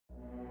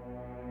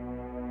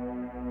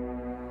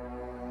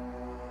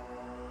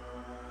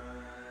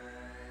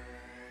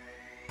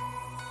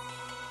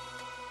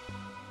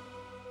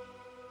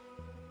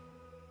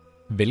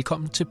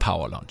Velkommen til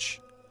PowerLunch,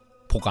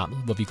 programmet,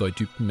 hvor vi går i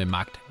dybden med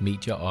magt,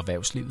 medier og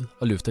erhvervslivet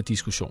og løfter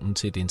diskussionen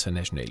til et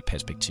internationalt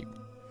perspektiv.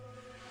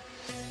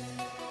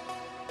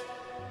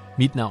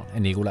 Mit navn er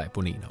Nikolaj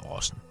Bonen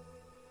Rossen.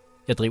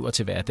 Jeg driver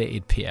til hverdag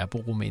et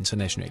PR-bureau med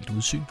internationalt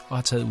udsyn og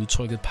har taget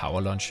udtrykket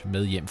PowerLunch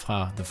med hjem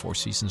fra The Four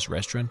Seasons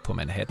Restaurant på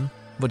Manhattan,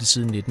 hvor det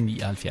siden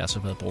 1979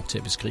 har været brugt til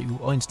at beskrive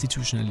og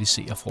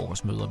institutionalisere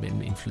frokostmøder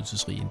mellem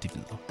indflydelsesrige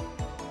individer.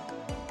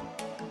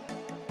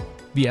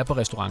 Vi er på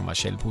restaurant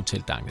Marshall på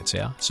Hotel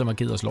d'Angleterre, som har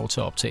givet os lov til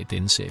at optage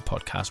denne serie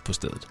podcast på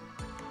stedet.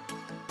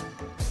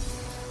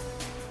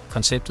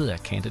 Konceptet er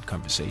Candid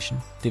Conversation,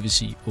 det vil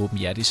sige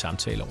åbenhjertige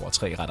samtaler over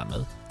 3 retter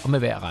mad, og med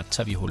hver ret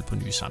tager vi hul på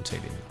nye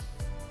samtaleemner.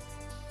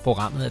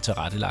 Programmet er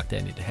tilrettelagt af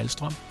Annette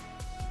Hallstrøm.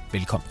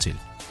 Velkommen til.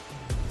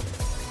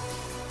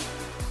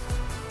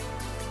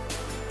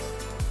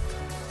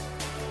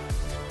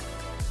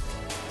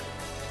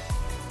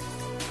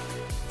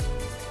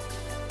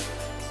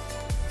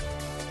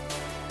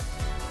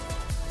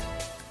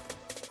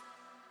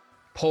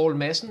 Poul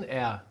Madsen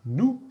er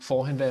nu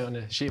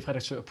forhenværende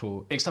chefredaktør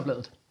på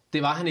Ekstrabladet.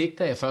 Det var han ikke,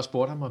 da jeg først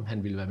spurgte ham, om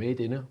han ville være med i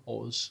denne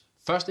årets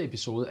første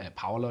episode af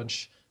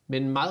PowerLunch.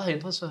 Men meget har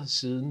ændret sig,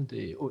 siden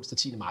det onsdag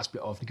 10. marts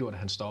blev offentliggjort, at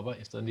han stopper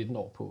efter 19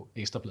 år på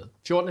Ekstrabladet.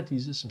 14 af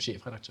disse som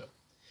chefredaktør.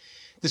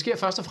 Det sker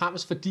først og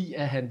fremmest, fordi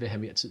at han vil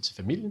have mere tid til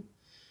familien,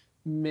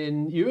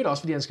 men i øvrigt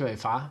også, fordi han skal være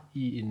far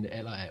i en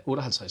alder af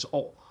 58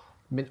 år,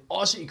 men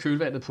også i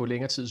kølvandet på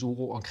længere tids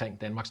uro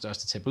omkring Danmarks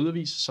største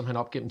tabloidavis, som han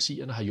op gennem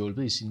 10'erne har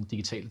hjulpet i sin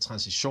digitale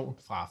transition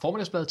fra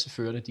formiddagsblad til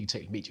førende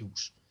digitalt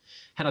mediehus.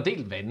 Han har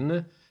delt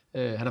vandene,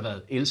 han har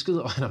været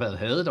elsket, og han har været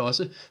hadet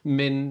også,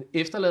 men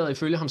efterlader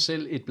ifølge ham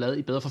selv et blad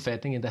i bedre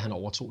forfatning, end da han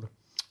overtog det.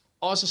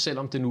 Også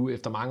selvom det nu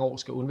efter mange år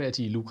skal undvære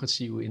de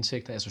lukrative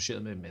indtægter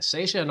associeret med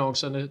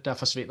massageannoncerne, der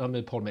forsvinder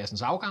med Poul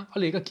Madsens afgang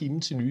og lægger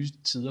kimen til nye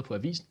tider på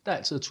avisen, der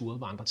altid er turet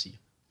med andre tider.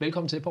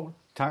 Velkommen til, Poul.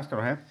 Tak skal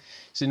du have.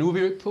 Så nu er vi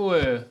jo ikke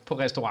på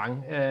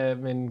restaurant,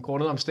 men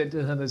grundet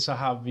omstændighederne, så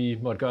har vi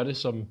måttet gøre det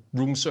som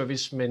room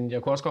service, men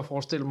jeg kunne også godt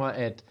forestille mig,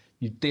 at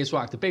vi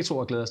begge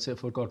to glæder os til at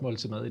få et godt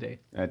måltid mad i dag.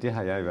 Ja, det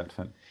har jeg i hvert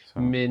fald. Så.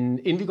 Men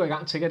inden vi går i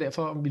gang, tænker jeg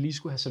derfor, om vi lige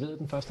skulle have serveret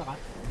den første ret.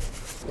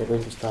 We're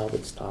going to start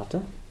with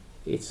starter.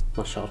 It's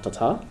mashed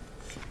tartar,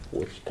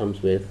 which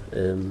comes with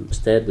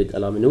stirred with a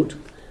la minute,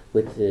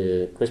 with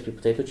crispy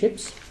potato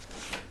chips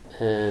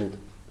and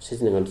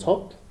seasoning on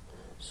top.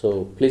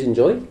 So please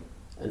enjoy,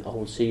 and I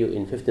will see you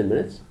in 15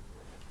 minutes,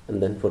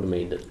 and then for the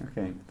main dish.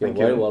 Okay. You're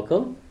very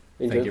welcome.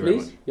 Enjoy,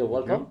 please. You're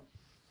welcome.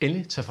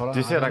 Endelig, tag for dig.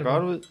 Det ser da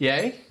godt ud. Ja,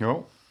 ikke?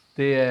 Jo.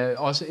 Det er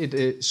også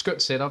et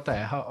skønt setup, der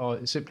er her, og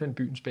simpelthen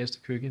byens bedste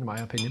køkken, i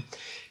my opinion.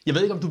 Jeg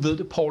ved ikke, om du ved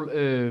det, Poul,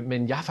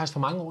 men jeg har faktisk for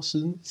mange år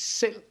siden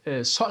selv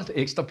solgt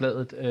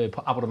Ekstrabladet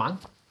på abonnement.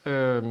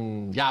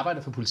 Jeg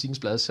arbejdede for Politikens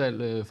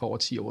Bladsalg for over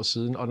 10 år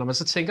siden, og når man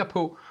så tænker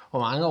på, hvor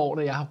mange år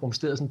der jeg har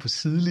rumsteret sådan på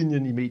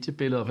sidelinjen i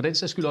mediebilledet, og for den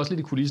sags skyld også lidt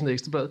i kulissen af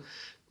Ekstrabladet,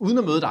 uden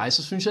at møde dig,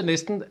 så synes jeg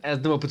næsten, at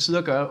det var på tide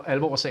at gøre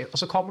alvor af sagen. Og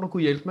så kommer du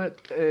kunne hjælpe mig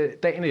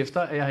dagen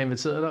efter, at jeg har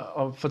inviteret dig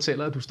og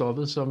fortæller, at du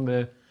stoppede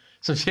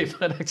som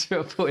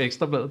chefredaktør på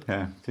Ekstrabladet.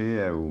 Ja, det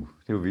er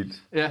jo vildt.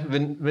 Ja,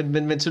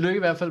 men tillykke i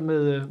hvert fald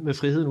med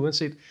friheden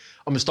uanset.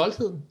 Og med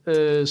stoltheden,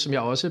 som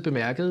jeg også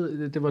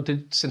bemærkede, det var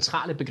det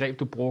centrale begreb,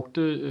 du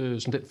brugte,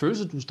 som den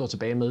følelse, du står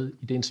tilbage med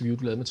i det interview,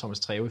 du lavede med Thomas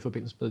Treve i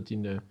forbindelse med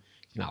din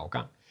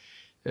afgang.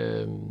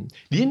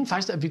 Lige inden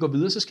faktisk, at vi går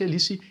videre, så skal jeg lige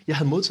sige, at jeg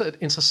havde modtaget et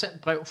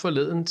interessant brev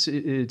forleden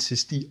til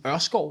Stig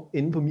Ørskov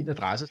inde på min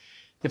adresse.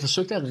 Jeg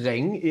forsøgte at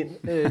ringe ind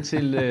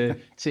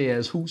til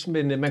jeres hus,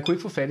 men man kunne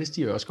ikke få fat i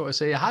Stig Ørskov. Jeg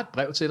sagde, jeg har et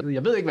brev til dig.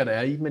 Jeg ved ikke, hvad der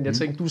er i, men jeg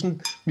tænkte, du er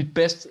sådan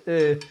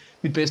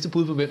mit bedste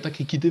bud på, hvem der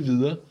kan give det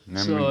videre. Jamen,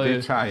 så,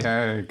 det tager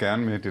jeg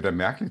gerne med. Det er da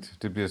mærkeligt.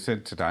 Det bliver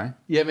sendt til dig.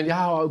 Ja, men jeg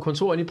har jo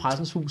kontor inde i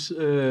Pressens Hus.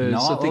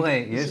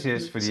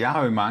 Yes. Fordi jeg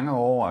har jo i mange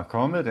år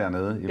kommet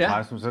dernede i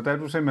Pressens. Så der er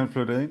du simpelthen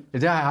flyttet ind? Ja,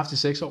 det har jeg haft i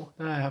 6 år.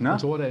 Der har jeg haft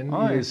kontor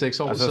derinde i 6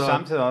 år. Altså så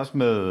samtidig også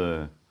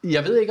med...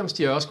 Jeg ved ikke, om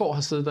Stig Ørskov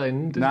har siddet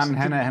derinde. Nej, men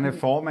han er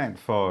formand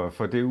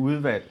for det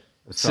udvalg.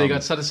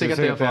 Sikkert, så er det sikkert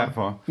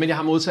derfor. Men jeg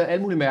har modtaget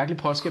alle mulige mærkelige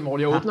post gennem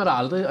året. Jeg åbner det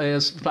aldrig, og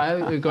jeg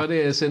plejer at gøre det,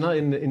 at jeg sender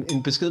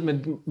en besked,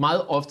 men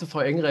meget ofte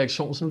får jeg ingen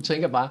reaktion, så nu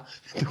tænker jeg bare,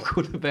 du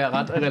kunne det være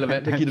ret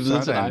relevant at give det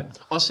videre til dig.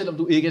 Også selvom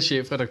du ikke er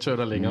chefredaktør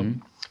der længere. Men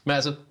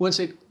altså,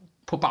 uanset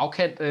på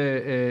bagkant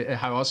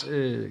har jeg også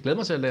glædet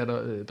mig til at lære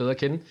dig bedre at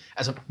kende.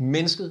 Altså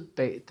mennesket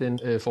bag den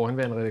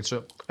forhenværende redaktør.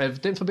 Og jeg har i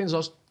den forbindelse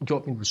også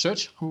gjort min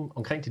research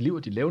omkring dit liv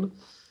og dit levende.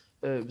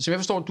 Så jeg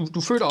forstår, du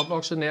er født og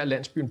opvokset nær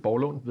landsbyen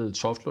Borglund ved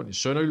Toftlund i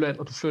Sønderjylland,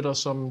 og du flytter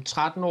som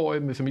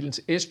 13-årig med familien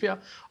til Esbjerg,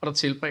 og der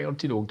tilbringer du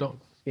din ungdom,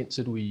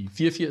 indtil du i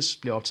 84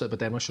 bliver optaget på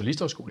Danmarks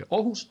Journalisthøjskole i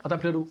Aarhus, og der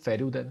bliver du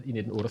færdiguddannet i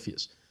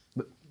 1988.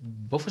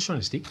 Hvorfor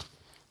journalistik?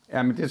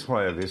 Jamen det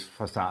tror jeg vist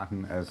fra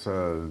starten.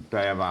 Altså, da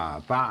jeg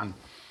var barn,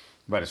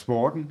 var det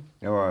sporten.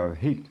 Jeg var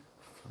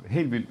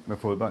helt vild med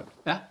fodbold.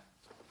 Ja.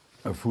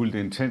 Og fulgte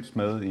intens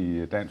med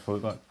i dansk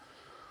fodbold.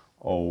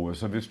 Og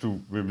så hvis du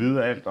vil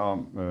vide alt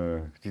om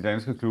de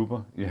danske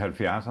klubber i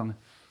 70'erne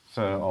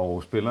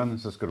og spillerne,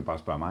 så skal du bare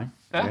spørge mig.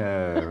 Ja.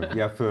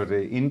 Jeg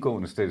førte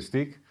indgående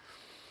statistik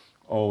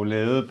Og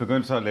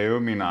begyndte så at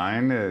lave mine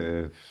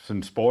egne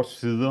sådan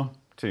sportssider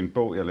til en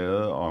bog, jeg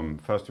lavede om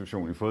første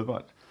division i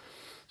fodbold,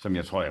 som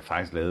jeg tror, jeg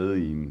faktisk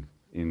lavede i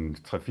en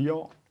 3-4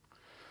 år.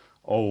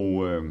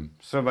 Og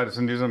så var det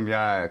sådan ligesom,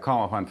 jeg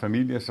kommer fra en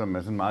familie, som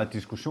er sådan meget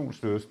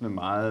diskussionsløsende,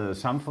 meget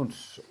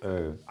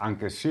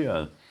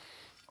samfundsengageret,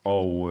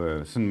 og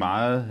sådan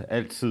meget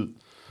altid,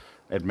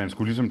 at man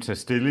skulle ligesom tage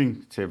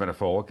stilling til, hvad der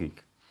foregik.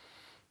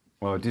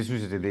 Og det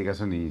synes jeg, det ligger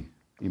sådan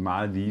i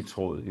meget lige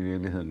tråd i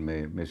virkeligheden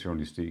med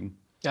journalistikken.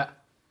 Ja.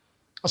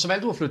 Og så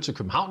valgte du at flytte til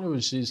København jo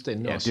i sidste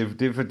ende også. Ja,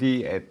 det er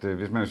fordi, at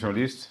hvis man er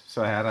journalist,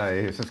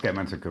 så skal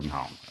man til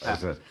København. Ja.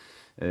 Altså,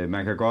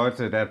 man kan godt,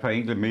 der er et par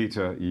enkelte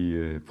medier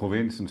i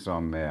provinsen,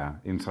 som er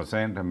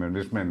interessante, men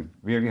hvis man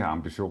virkelig har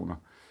ambitioner,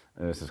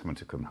 så skal man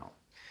til København.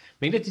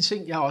 Men en af de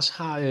ting, jeg også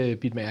har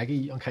bidt mærke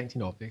i omkring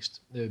din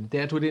opvækst, det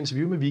er, at du i det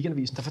interview med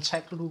Weekendavisen, der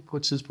fortalte du på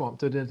et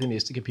tidspunkt om, det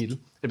næste kapitel.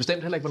 Det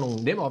bestemt heller ikke var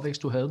nogen nem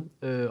opvækst, du havde,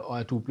 og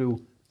at du blev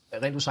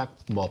rent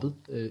udsagt mobbet.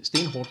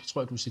 Stenhårdt,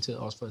 tror jeg, du citerede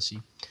også for at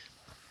sige.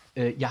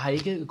 Jeg har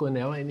ikke gået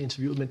nærmere ind i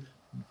interviewet, men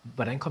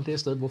hvordan kom det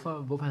afsted?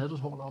 Hvorfor havde du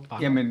så hårdt om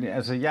barn? Jamen,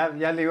 altså,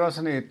 jeg lever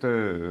sådan et,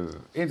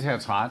 indtil jeg er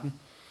 13,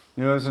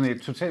 jeg lever sådan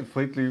et totalt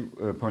frit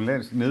liv på en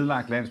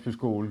nedlagt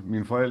landsbyskole.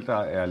 Mine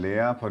forældre er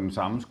lærere på den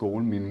samme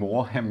skole. Min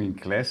mor er min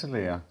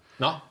klasselærer.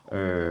 Nå.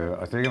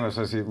 Og det kan man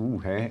så sige,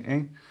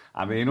 ikke?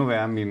 Men endnu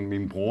værre,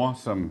 min bror,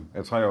 som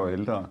er 3 år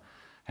ældre,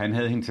 han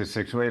havde hende til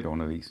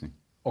seksualundervisning.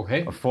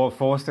 Okay. Og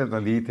forestil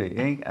dig lige det,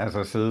 ikke?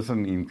 Altså sidde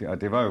sådan i en,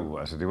 og det var jo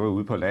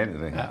ude på landet,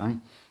 det her, ikke?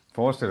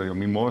 Forestil dig jo,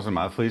 min mor er så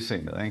meget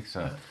frisindet, ikke? Så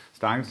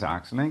stakkels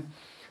Axel, ikke?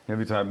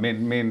 Ja,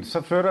 men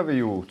så flytter vi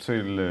jo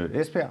til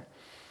Esbjerg,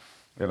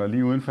 eller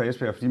lige uden for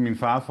Esbjerg, fordi min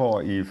far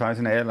får i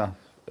faktisk en alder,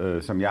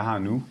 som jeg har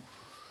nu,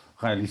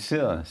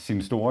 realiseret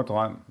sin store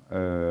drøm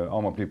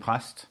om at blive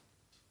præst.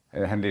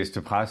 Han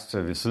læste præst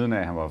ved siden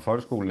af, han var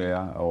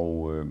folkeskolelærer,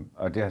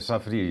 og det er så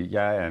fordi,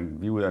 jeg er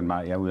ud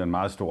af en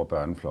meget stor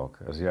børneflok.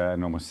 Altså jeg er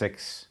nummer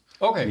 6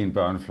 i en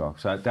børneflok,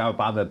 så der har jo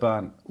bare været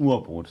børn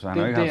uafbrudt. Så han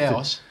har ikke haft er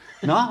også.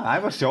 Nå, nej,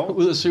 hvor sjovt.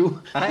 Ud af 7.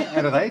 Nej,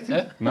 er det rigtigt?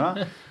 Ja. Nå.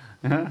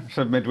 Ja,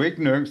 så, men du er ikke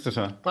den yngste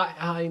så? Nej, jeg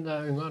har en, der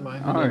er yngre end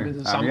mig.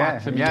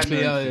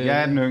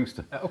 Jeg er den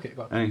yngste. Ja, okay,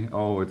 godt. Ja,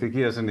 og det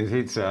giver sådan et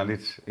helt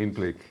særligt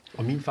indblik.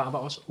 Og min far var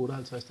også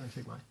 58, da han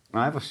fik mig.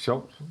 Nej, hvor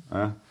sjovt.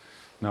 Ja.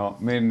 Nå,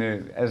 men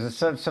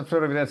altså, så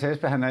flytter vi der til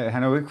Esbjerg.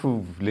 Han har jo ikke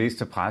kunne læse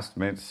til præst,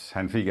 mens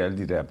han fik alle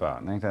de der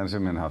børn. Ikke? Der han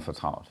simpelthen har for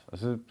travlt. Og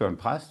så blev han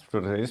præst,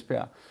 flyttede til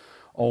Esbjerg.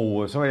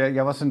 Og så var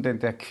jeg var sådan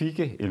den der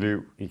kvikke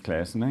elev i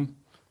klassen. Ikke?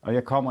 Og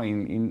jeg kommer i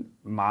en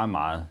meget,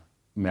 meget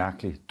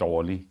mærkelig,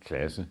 dårlig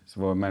klasse,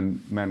 hvor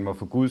man må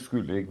for guds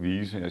skyld ikke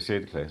vise, jeg er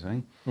 6.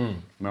 klasse, ikke?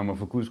 Man må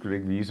for guds skyld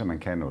ikke vise, at man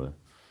kan noget.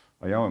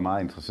 Og jeg var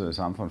meget interesseret i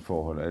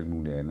samfundsforhold og alt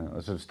muligt andet.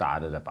 Og så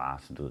startede der bare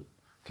sådan,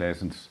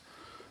 klassens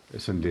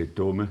sådan lidt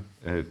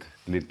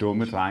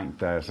dumme dreng,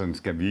 der sådan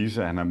skal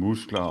vise, at han har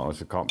muskler, og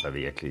så kom der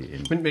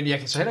virkelig en... Men jeg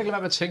kan så heller ikke lade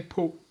være med at tænke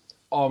på,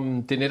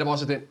 om det netop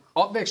også er den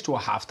opvækst, du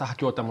har haft, der har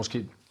gjort dig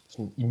måske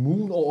sådan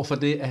immun over for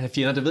det at have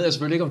fjender. Det ved jeg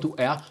selvfølgelig ikke, om du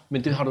er,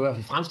 men det har du i hvert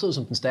fald fremstået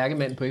som den stærke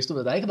mand på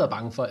Ekstrabladet, der ikke har været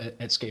bange for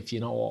at skabe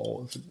fjender over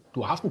året.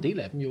 Du har haft en del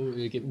af dem jo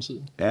gennem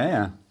tiden.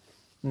 Ja.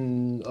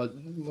 Og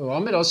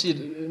omvendt også sige,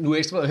 at nu er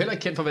Ekstrabladet heller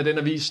ikke kendt for at være den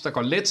avis, der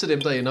går let til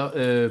dem, der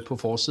ender på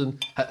forsiden.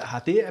 Har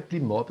det at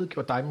blive mobbet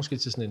gjort dig måske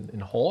til sådan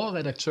en hårdere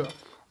redaktør?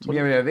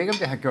 Jeg ved ikke, om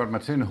det har gjort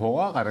mig til en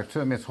hårdere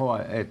redaktør, men jeg tror,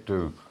 at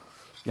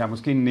jeg er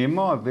måske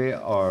nemmere ved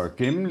at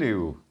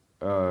gennemleve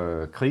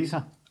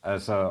kriser,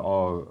 altså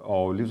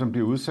og ligesom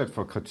blive udsat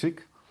for kritik.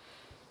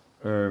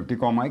 Det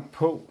går mig ikke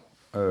på,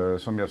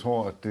 som jeg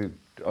tror, at det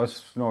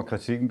også når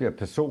kritikken bliver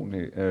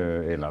personlig,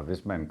 eller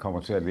hvis man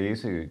kommer til at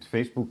læse et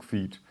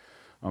Facebook-feed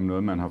om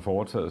noget, man har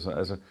foretaget sig.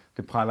 Altså,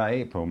 det praller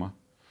af på mig.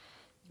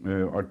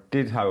 Og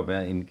det har jo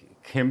været en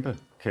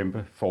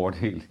kæmpe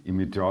fordel i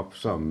mit job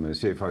som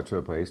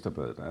chefredaktør på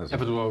Ekstrabladet. Altså,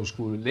 ja, for du har jo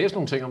skulle læse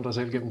nogle ting om dig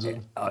selv gennem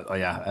tiden. Og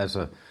jeg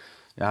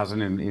har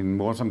sådan en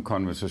morsom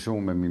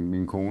konversation med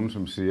min kone,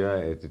 som siger,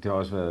 at det har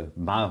også været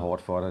meget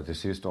hårdt for dig det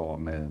sidste år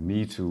med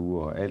MeToo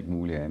og alt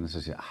muligt andet.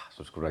 Så siger jeg,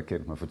 så skulle du have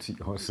kendt mig for 10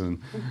 år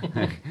siden.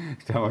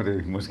 Der var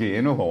det måske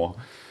endnu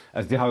hårdere.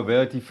 Altså det har jo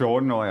været, de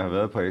 14 år, jeg har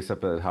været på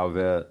Ekstrabladet, har jo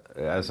været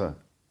altså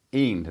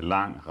en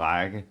lang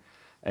række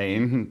af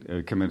enten,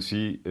 kan man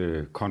sige,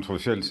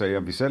 kontroversielle sager,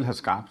 vi selv har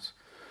skabt,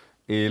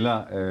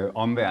 eller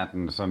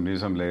omverdenen, som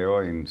ligesom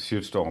laver en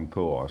shitstorm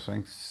på os.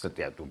 Ikke? Så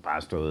det har du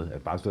bare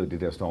stået i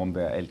det der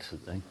stormvejr altid.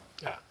 Ikke?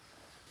 Ja.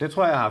 Det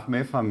tror jeg har haft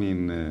med fra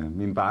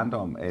min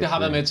barndom. At, det har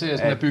været med til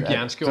at bygge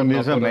jernskjorten op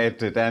ligesom, at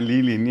der er en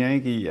lige linje,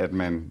 ikke, i, at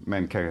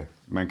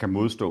man kan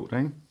modstå det.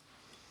 Ikke?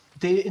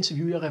 Det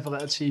interview, jeg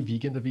refererede til i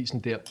Weekendavisen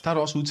der har du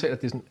også udtalt,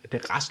 at det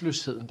er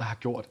restløsheden, der har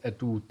gjort,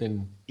 at du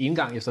den ene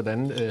gang efter den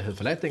anden havde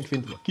forladt den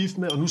kvinde, du var gift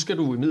med, og nu skal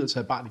du imidlertid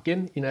have barn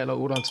igen i en alder af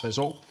 58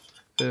 år.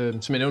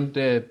 Som jeg nævnte,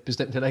 det er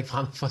bestemt heller ikke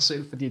frem for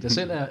selv, fordi jeg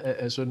selv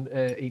er søn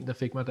af en, der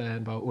fik mig, da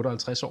han var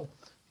 58 år.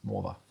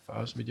 Mor var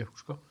 40, så vidt jeg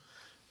husker.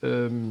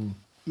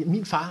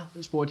 Min far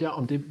spurgte jeg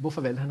om det,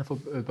 hvorfor valgte han at få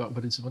børn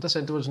på det tidspunkt. Der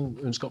sagde han, det var sådan et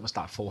ønske om at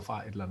starte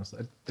forfra et eller andet sted.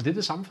 Er det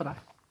det samme for dig?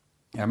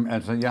 Jamen,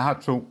 altså, jeg har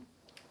 2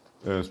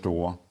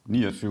 store,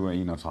 29 og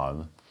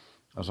 31.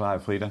 Og så har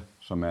jeg Frida,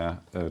 som er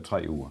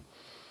 3 uger.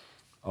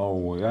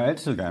 Og jeg har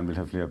altid gerne vil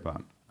have flere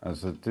børn.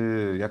 Altså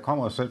jeg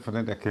kommer selv fra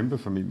den der kæmpe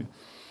familie.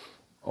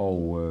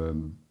 Og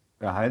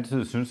jeg har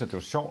altid syntes, at det var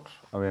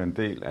sjovt at være en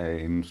del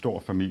af en stor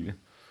familie.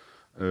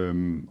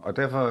 Og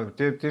derfor,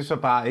 det er så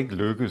bare ikke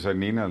lykkedes af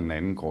den ene eller den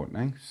anden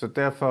grund. Ikke? Så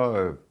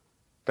derfor,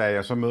 da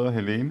jeg så møder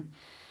Helene,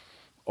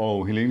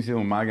 og Helene siger, at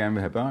hun meget gerne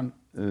vil have børn,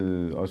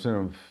 og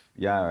så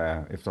jeg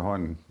er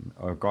efterhånden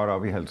og godt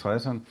op i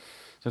 50'erne,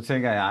 så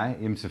tænker jeg,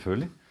 jamen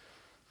selvfølgelig,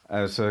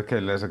 altså kan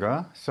det lade sig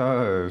gøre,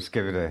 så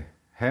skal vi da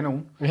have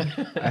nogen.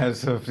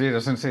 Altså, fordi det er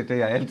sådan set det,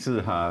 jeg altid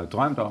har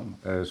drømt om,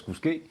 skulle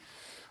ske.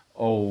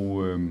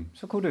 Og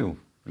så kunne det jo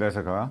lade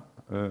sig gøre.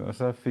 Og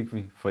så fik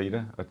vi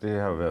Frida, og det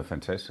har jo været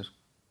fantastisk.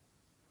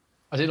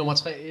 Og det er nummer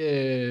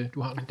 3,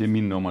 du har nu? Det er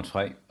min nummer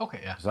 3. Okay,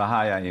 ja. Så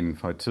har jeg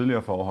fra et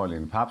tidligere forhold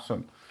en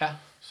papsøn,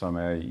 som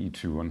er i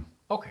 20'erne.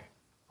 Okay,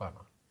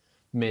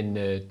 men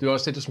det er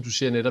også det, som du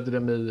siger netop, det der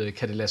med,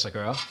 kan det lade sig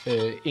gøre?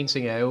 En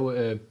ting er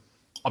jo,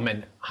 om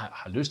man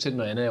har lyst til det,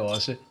 noget andet er jo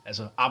også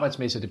altså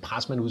arbejdsmæssigt, det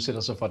pres, man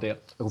udsætter sig for der. Jeg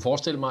kunne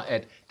forestille mig,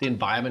 at det er en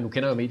vej, nu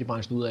kender jo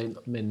mediebranchen ud af,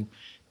 men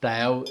der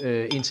er jo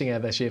en ting er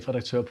at være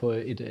chefredaktør på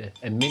et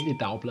almindeligt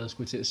dagblad,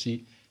 skulle jeg til at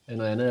sige.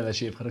 Noget andet er at være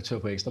chefredaktør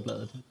på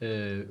Ekstrabladet,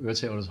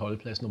 øretævernes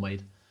holdeplads nummer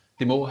 1.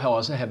 Det må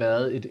også have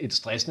været et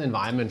stressende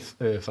environment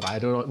for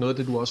dig. Det er noget af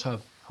det, du også har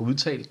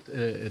udtalt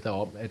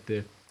derom, at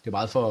det er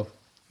meget for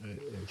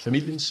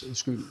familiens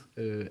skyld,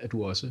 at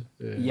du også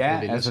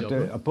ja, altså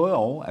det, både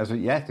og. Altså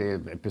ja, det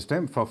er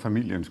bestemt for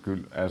familiens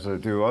skyld. Altså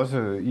det er jo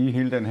også i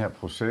hele den her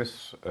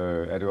proces,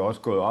 er det jo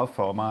også gået op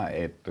for mig,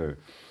 at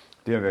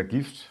det at være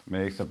gift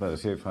med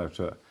Ekstrabladets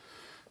chefredaktør,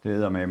 det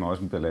hedder med mig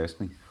også en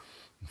belastning.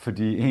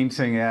 Fordi en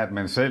ting er, at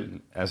man selv,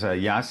 altså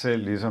jeg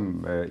selv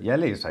ligesom, jeg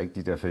læser ikke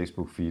de der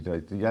Facebook-feed,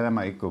 og jeg lader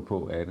mig ikke gå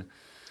på af det.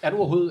 Er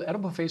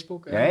du på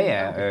Facebook?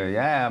 Ja,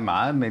 jeg er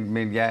meget,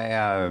 men jeg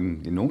er,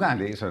 nogle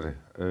gange læser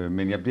det,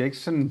 men jeg bliver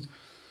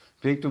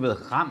ikke, du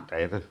ved, ramt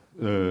af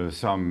det,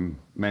 som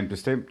man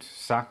bestemt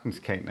sagtens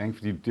kan, ikke?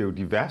 Fordi det er jo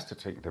de værste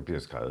ting, der bliver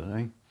skrevet,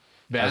 ikke?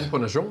 Værre på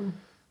Nationen?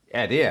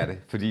 Ja, det er det,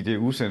 fordi det er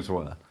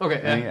usensureret.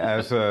 Okay, ja.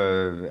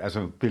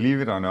 Altså,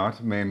 believe it or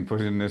not, men på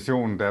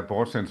Nationen, der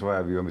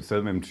bortcensurerer vi jo et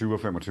sted mellem 20 og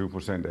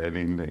 25% af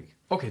alle indlæg.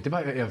 Okay, det var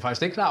jeg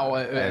faktisk ikke klar over,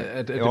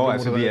 at det jo,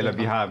 altså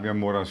vi har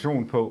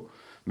moderation på,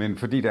 men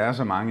fordi der er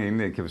så mange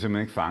indlæg, kan vi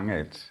simpelthen ikke fange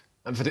alt.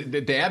 For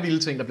det er vilde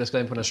ting, der bliver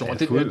skrevet på Nationen.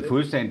 Ja,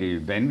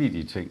 fuldstændig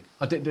vanvittige ting.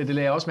 Og det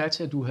lagde jeg også mærke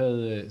til, at du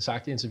havde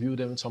sagt i interviewet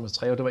der med Thomas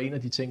Treve, det var en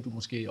af de ting, du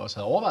måske også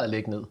havde overvejet at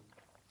lægge ned.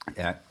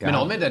 Ja. Men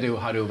omvendt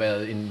har det jo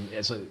været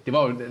det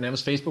var jo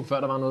nærmest Facebook, før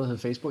der var noget, der hed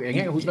Facebook. Jeg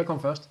kan ikke huske, hvad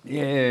kom først.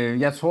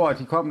 Jeg tror, at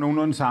de kom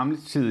nogenlunde samlet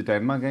tid i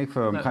Danmark, ikke,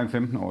 for omkring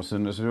 15 år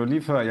siden. Altså, det var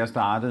lige før, jeg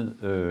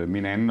startede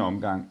min anden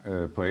omgang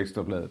på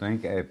Ekstrabladet,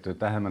 ikke, at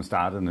der havde man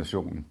startet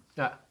Nationen.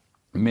 Ja.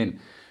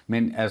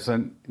 Men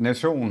altså,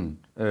 Nationen,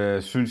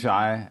 synes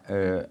jeg,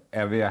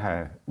 er ved at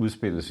have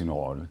udspillet sin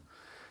rolle.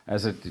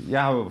 Altså,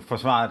 jeg har jo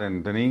forsvaret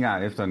den ene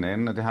gang efter den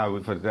anden, og det har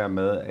ud fra det der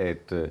med,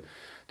 at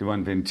det var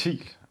en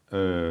ventil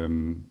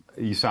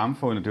i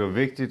samfundet. Det var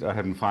vigtigt at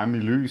have den fremme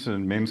i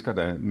lyset, mennesker,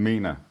 der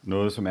mener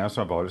noget, som er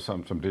så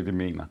voldsomt, som det, de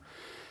mener.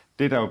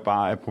 Det, der jo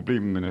bare er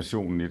problemet med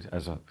Nationen,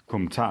 altså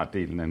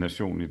kommentardelen af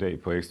Nationen i dag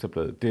på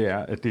Ekstrabladet, det er,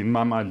 at det er en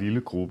meget, meget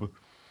lille gruppe,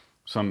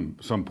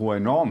 som bruger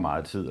enormt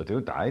meget tid, og det er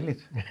jo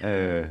dejligt.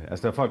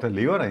 Altså, der er folk, der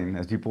lever derinde.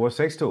 Altså, de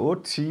bruger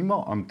 6-8 timer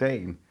om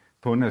dagen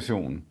på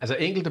Nationen. Altså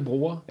enkelte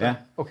brugere? Ja.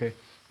 Okay.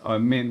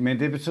 Men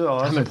det betyder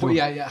også...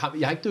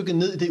 Jeg har ikke dykket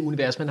ned i det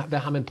univers, men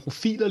har man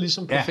profiler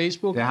ligesom på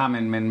Facebook? Det har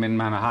man, men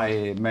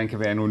man kan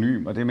være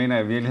anonym, og det mener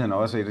jeg i virkeligheden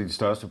også er et af de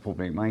største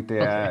problemer. Ikke?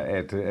 Det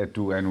er, at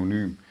du er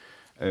anonym,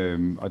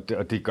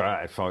 og det gør,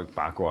 at folk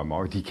bare går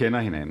amok. De kender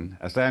hinanden.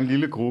 Altså, der er en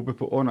lille gruppe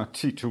på under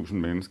 10.000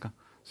 mennesker,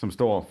 som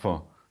står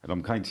for, eller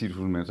omkring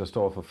 10.000 mennesker,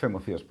 står for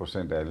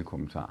 85% af alle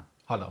kommentarer.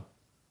 Hold op.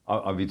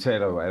 Og vi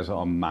taler jo altså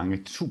om mange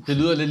tusind. Det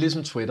lyder lidt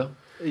ligesom Twitter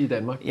i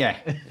Danmark. Ja,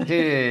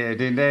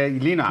 det er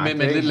lige nøjagtigt.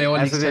 Men lidt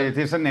lavere altså, det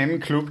er sådan en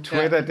anden klub.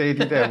 Twitter, det er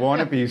de der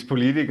wannabes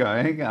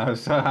politikere, ikke? Og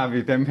så har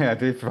vi dem her,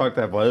 det er folk,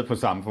 der er brede på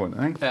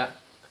samfundet, ikke? Ja.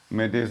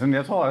 Men det er sådan,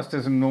 jeg tror også, det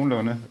er sådan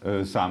nogenlunde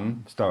samme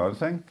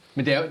størrelse, ikke?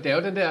 Men det er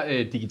jo den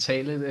der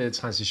digitale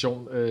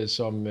transition,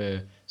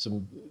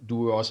 som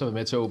du jo også har været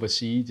med til at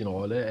oversee din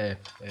rolle af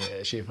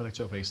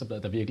chefredaktør på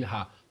Ekstrabladet, der virkelig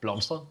har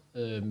blomstret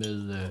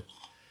med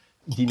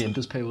din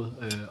embedsperiode,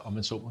 om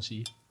man så må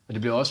sige. Og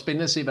det bliver også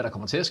spændende at se, hvad der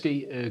kommer til at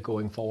ske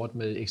going forward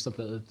med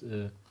Ekstrabladet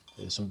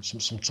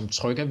som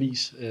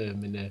trykavis,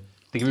 men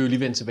det kan vi jo lige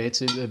vende tilbage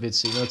til ved et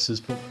senere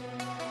tidspunkt.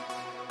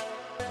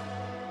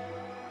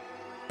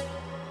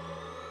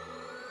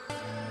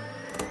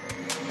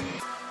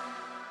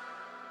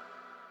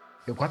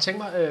 Jeg kunne godt tænke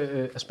mig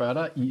at spørge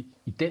dig,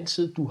 i den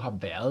tid, du har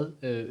været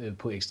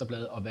på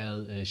Ekstrabladet og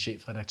været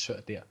chefredaktør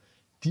der,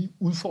 de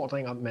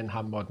udfordringer, man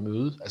har måttet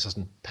møde, altså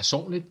sådan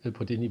personligt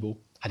på det niveau,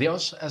 har det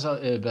også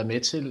været med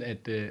til at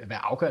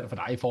være afgørende for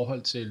dig i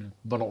forhold til,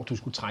 hvornår du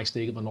skulle trække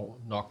stikket, hvornår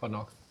nok var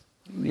nok?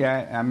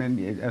 Ja,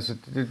 men altså,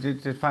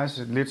 det er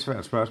faktisk et lidt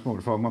svært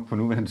spørgsmål for mig på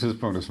nuværende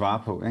tidspunkt at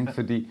svare på, ikke?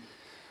 Fordi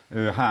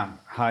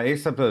har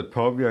Ekstrabladet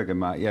påvirket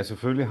mig? Ja,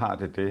 selvfølgelig har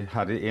det det.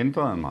 Har det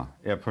ændret mig?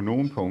 Ja, på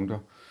nogle punkter.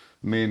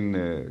 Men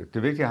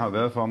det vigtige har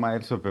været for mig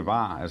altid at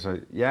bevare. Altså,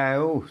 jeg er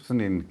jo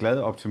sådan en glad,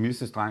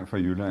 optimistisk dreng fra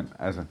Jylland.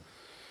 Altså,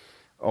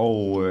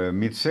 og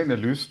mit sind er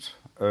lyst.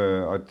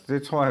 Og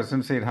det tror jeg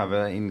sådan set har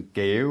været en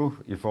gave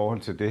i forhold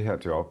til det her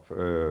job,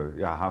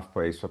 jeg har haft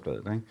på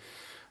Ekstrabladet, ikke?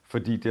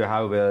 Fordi det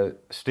har jo været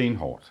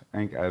stenhårdt,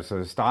 ikke? Altså,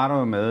 det starter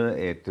jo med,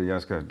 at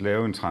jeg skal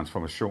lave en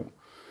transformation.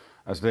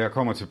 Altså, da jeg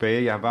kommer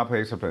tilbage, jeg var på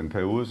Ekstrabladet en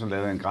periode, så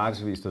lavede jeg en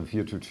gratisavis, der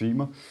 24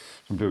 timer,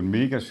 som blev en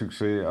mega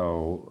succes,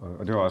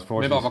 og det var også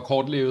forholdsvis... Men hvor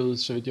kortlevet,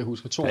 så vidt jeg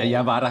husker, 2 år? Ja,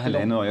 jeg var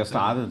der 1,5 år. Jeg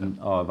startede den,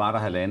 og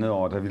var der 1,5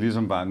 år. Da vi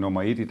ligesom var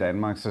nummer 1 i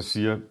Danmark, så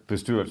siger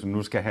bestyrelsen,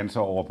 nu skal han så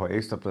over på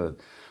Ekstrabladet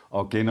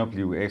og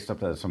genopleve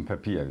Ekstrabladet som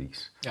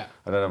papiravis. Ja.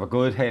 Og da der var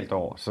gået et halvt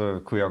år, så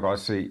kunne jeg godt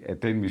se,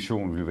 at den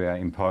mission ville være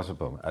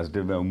impossible. Altså, det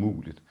ville være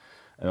umuligt.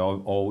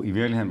 Og i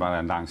virkeligheden var der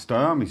en langt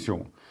større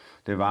mission.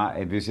 Det var,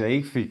 at hvis jeg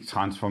ikke fik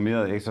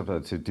transformeret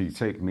Ekstrabladet til et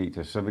digitalt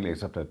medie, så ville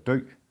Ekstrabladet dø.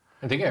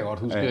 Men det kan jeg godt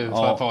huske,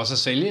 for os at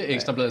sælge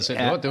Ekstrabladet selv.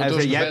 Ja, du har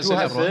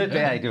siddet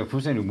der, det var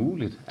fuldstændig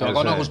umuligt. Det var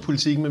godt nok hos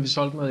Politikken, men vi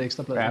solgte noget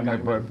Ekstrabladet.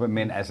 Ja,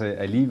 men altså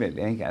alligevel,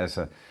 ikke?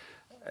 Altså,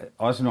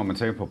 også når man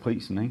tænker på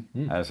prisen,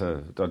 ikke? Altså,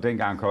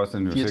 dengang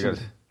kostede den jo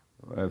sikkert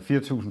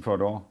 4.000 for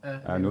et år.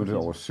 Ja, nu er det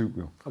over 7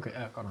 jo. Okay,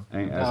 ja, godt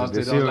nok. Ikke? Altså,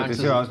 det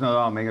siger også noget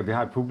om, ikke, at vi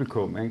har et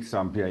publikum, ikke,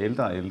 som bliver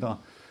ældre og ældre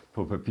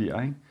på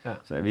papir, ikke? Ja.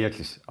 Så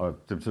virkelig, og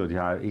det betyder, at de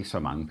har ikke så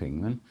mange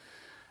penge, vel?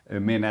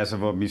 Men altså,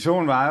 hvor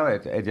missionen var jo,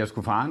 at jeg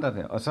skulle forandre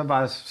det. Og så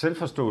var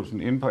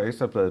selvforståelsen inde på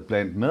Ekstrabladet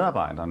blandt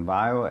medarbejderne,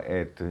 var jo,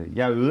 at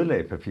jeg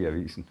ødelagde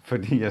papiravisen,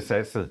 fordi jeg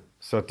satsede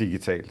så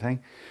digitalt,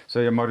 ikke? Så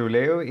jeg måtte jo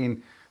lave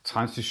en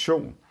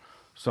transition,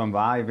 som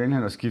var i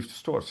virkeligheden at skifte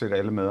stort set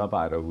alle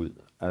medarbejdere ud.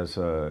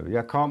 Altså,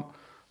 jeg kom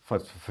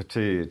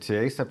til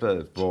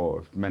Ekstrabladet,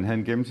 hvor man havde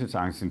en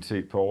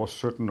gennemsnitsanciennitet på over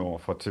 17 år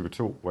fra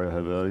TV2, hvor jeg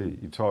havde været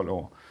i 12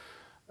 år,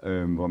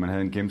 hvor man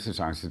havde en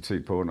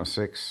gennemsnitsanciennitet på under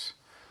 6.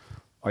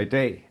 Og i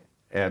dag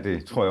er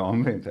det, tror jeg,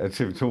 omvendt,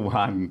 at TV2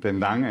 har den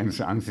lange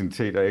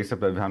anciennitet, og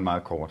Ekstrabladet har en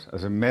meget kort.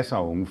 Altså masser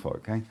af unge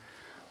folk, ikke?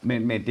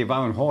 Men det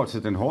var jo en hård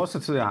tid. Den hårdeste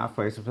tid, jeg har haft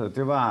på Ekstrabladet,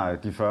 det var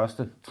de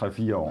første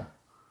 3-4 år,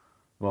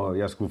 hvor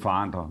jeg skulle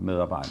forandre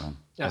medarbejderen.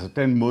 Ja. Altså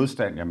den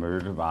modstand, jeg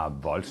mødte, var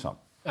voldsom.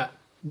 Ja.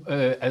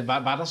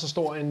 Var der så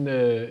stor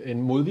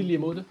en modvilje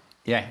imod det?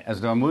 Ja,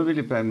 altså der var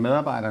modvilje blandt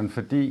medarbejderne,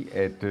 fordi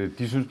at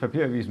de syntes,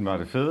 papiravisen var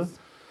det fede,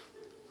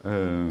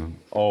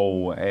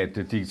 og at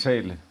det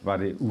digitale var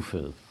det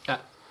ufede. Ja.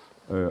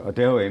 Og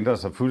det har jo ændret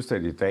sig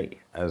fuldstændig i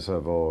dag. Altså,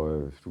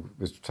 hvor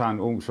hvis du tager en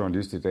ung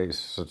journalist i dag,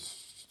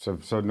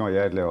 så når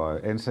jeg laver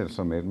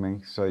ansættelser med dem,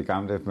 ikke, så i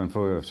gamle dage, man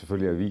får jo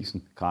selvfølgelig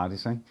avisen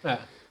gratis, ikke? Ja.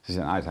 Så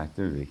siger jeg, nej tak,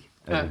 det vil vi ikke.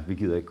 Altså, vi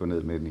gider ikke gå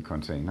ned med den i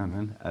containeren.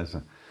 Vel? Altså.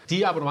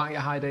 De abonnementer,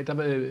 jeg har i dag,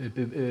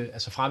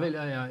 der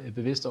fravælger jeg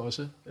bevidst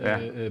også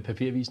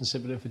papiravisen,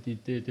 simpelthen fordi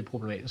det er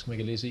problematisk, man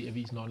kan læse i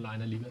avisen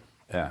online alligevel.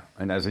 Ja,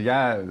 men altså,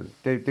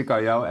 det gør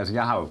jeg jo. Altså,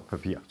 jeg har jo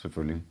papir,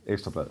 selvfølgelig.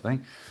 Ekstrabladet,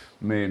 ikke?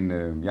 Men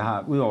jeg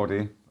har, udover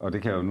det, og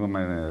det kan jo, nu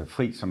man er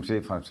fri som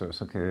chefredaktør,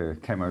 så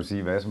kan man jo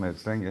sige hvad som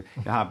helst, ikke?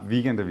 Jeg har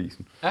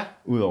weekendavisen,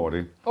 udover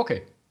det. Okay.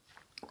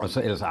 Og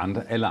så ellers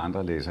alle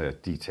andre læser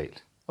jeg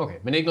digitalt. Okay,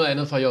 men ikke noget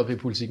andet fra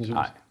JP Politikens hus?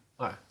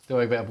 Nej, det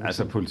var ikke værd at bruge.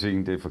 Altså,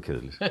 politikken, det er for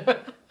kedeligt.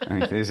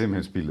 Det er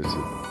simpelthen spildet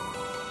tid.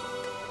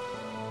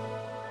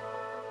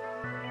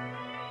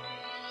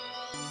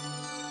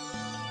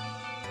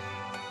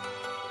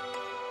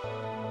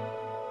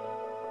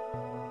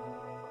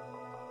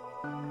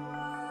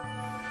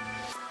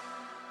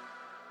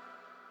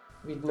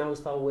 We now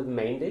start with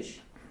main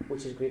dish,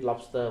 which is grilled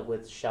lobster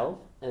with shell,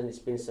 and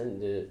it's been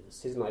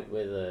seasoned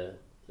with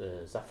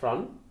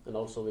saffron, and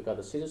also we got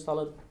a Caesar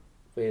salad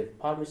with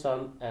parmesan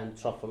and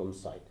truffle on the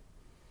side.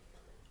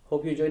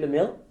 Hope you enjoy the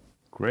meal.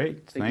 Great,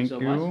 thank you. So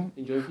much.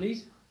 Enjoy,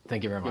 please.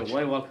 Thank you very much. You're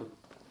very welcome.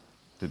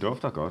 Det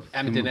dufter godt.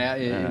 Ja, men den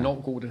er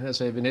enormt god, den her,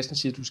 så jeg vil næsten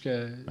sige, at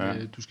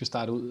du skal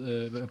starte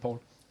ud, Poul.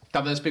 Der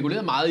har været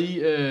spekuleret meget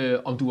i,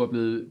 om du er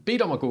blevet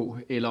bedt om at gå,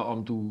 eller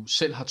om du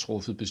selv har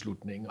truffet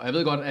beslutningen. Og jeg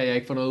ved godt, at jeg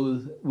ikke får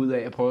noget ud af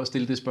at prøve at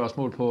stille det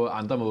spørgsmål på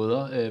andre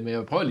måder, men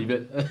jeg prøver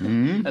alligevel.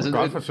 Altså,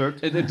 godt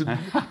forsøgt.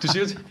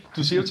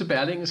 Du siger jo til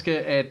Berlingske,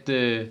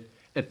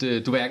 at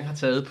du hverken har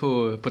taget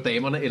på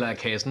damerne eller af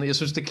kassen. Jeg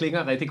synes, det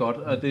klinger rigtig godt,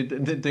 og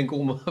det er en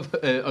god måde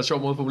og sjov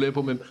måde at formulere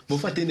på, men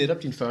hvorfor er det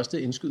netop din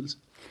første indskydelse?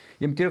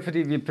 Jamen, det er fordi,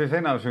 vi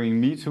befinder os jo i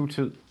en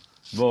MeToo-tid,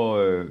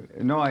 hvor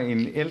når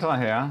en ældre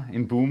herre,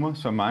 en boomer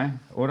som mig,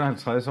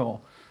 58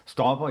 år,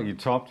 stopper i et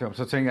topjob,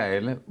 så tænker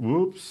alle,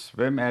 ups,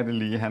 hvem er det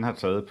lige, han har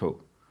taget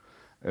på?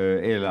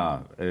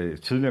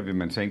 Tidligere ville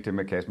man tænke det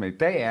med kassen, men i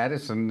dag er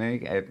det sådan,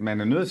 ikke, at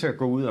man er nødt til at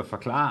gå ud og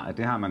forklare, at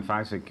det har man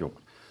faktisk ikke gjort.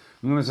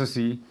 Nu må man så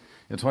sige,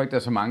 jeg tror ikke, der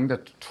er så mange, der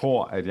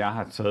tror, at jeg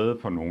har taget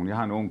på nogen. Jeg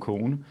har en ung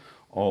kone,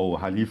 og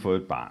har lige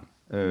fået et barn.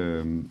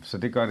 Så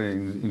det gør det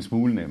en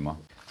smule nemmere.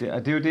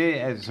 Det er jo det,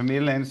 at som et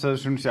eller andet sted,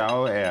 synes jeg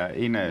jo, er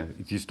en af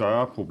de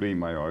større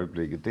problemer i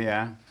øjeblikket. Det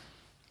er,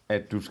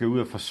 at du skal ud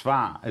og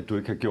forsvare, at du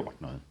ikke har gjort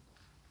noget.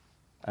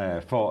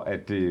 for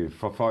at det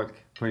for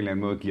folk på en eller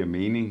anden måde giver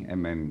mening, at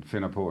man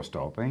finder på at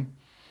stoppe. Ikke?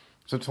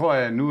 Så tror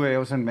jeg, nu er jeg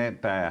jo sådan en mand,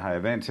 der har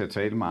jeg vant til at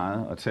tale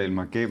meget og tale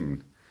mig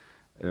gennem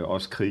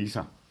også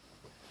kriser.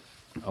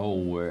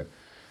 Og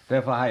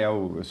derfor har jeg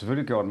jo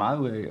selvfølgelig gjort meget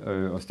ud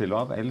af at stille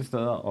op alle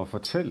steder og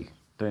fortælle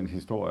den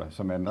historie,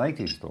 som er den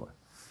rigtige historie.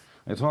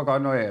 Jeg tror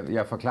godt, når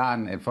jeg forklarer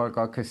den, at folk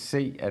godt kan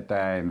se, at der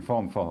er en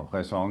form for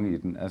ræson i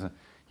den. Altså,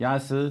 jeg har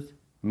siddet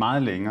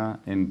meget længere,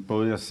 end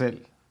både jeg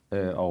selv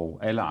og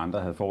alle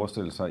andre havde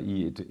forestillet sig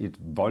i et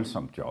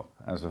voldsomt job.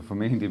 Altså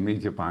formentlig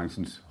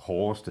mediebranchens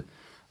hårdeste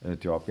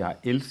job. Jeg har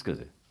elsket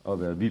det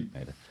og været vild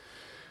med det.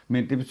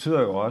 Men det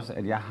betyder jo også,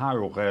 at jeg har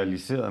jo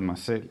realiseret mig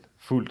selv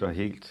fuldt og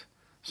helt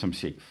som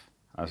chef.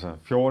 Altså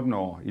 14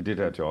 år i det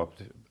der job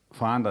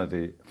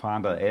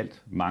forandrede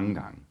alt mange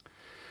gange.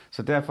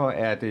 Så derfor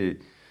er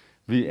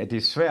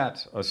det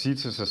svært at sige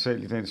til sig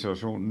selv i den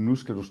situation, nu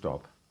skal du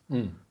stoppe.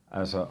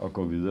 Altså at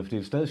gå videre, for det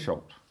er stadig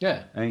sjovt. Ja,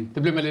 ikke?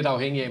 Det bliver man lidt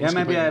afhængig af.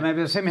 Ja, man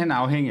bliver simpelthen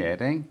afhængig af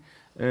det, ikke?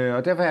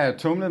 Og derfor har jeg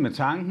tumlet med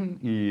tanken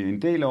i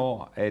en del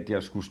år, at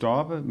jeg skulle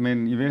stoppe,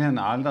 men i virkeligheden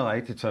aldrig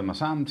rigtig taget mig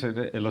sammen til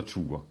det, eller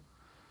ture.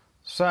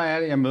 Så er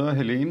det, jeg møder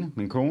Helene,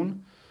 min kone,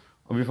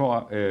 og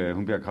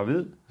hun bliver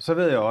gravid. Så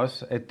ved jeg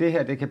også, at det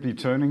her, det kan blive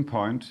turning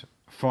point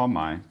for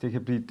mig. Det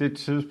kan blive det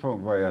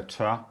tidspunkt, hvor jeg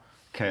tør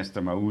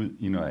kaste mig ud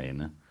i noget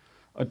andet.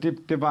 Og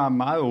det var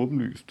meget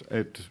åbenlyst,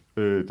 at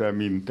da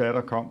min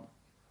datter kom,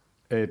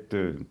 at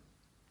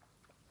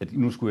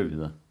nu skulle jeg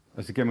videre.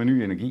 Altså det gav mig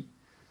ny energi,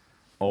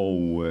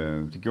 og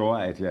det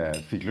gjorde, at jeg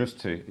fik lyst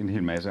til en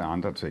hel masse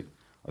andre ting.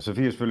 Og så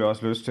fik jeg selvfølgelig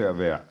også lyst til at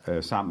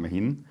være sammen med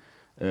hende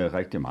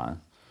rigtig meget.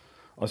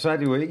 Og så er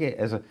det jo ikke,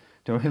 altså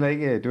det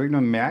er jo ikke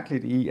noget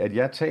mærkeligt i, at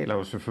jeg taler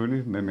jo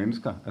selvfølgelig med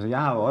mennesker. Altså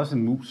jeg har jo også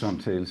en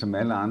mus-samtale, som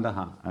alle andre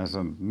har.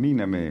 Altså min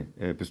er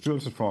med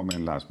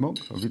bestyrelsesformand Lars Munk,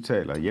 og vi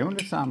taler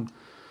jævnligt sammen.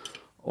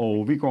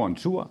 Og vi går en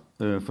tur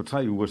for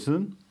 3 uger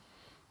siden,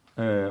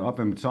 op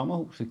ved mit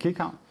sommerhus i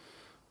Kikhavn.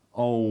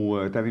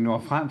 Og da vi når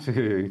frem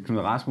til Knud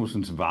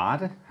Rasmussens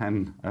Varde,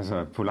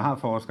 altså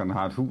polarforskeren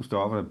har et hus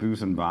deroppe, der bygger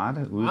sådan en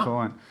Varde ude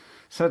foran,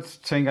 så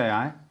tænker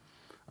jeg,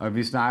 og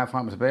vi snakker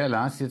frem og tilbage, og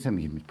Lars siger til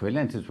mig, på et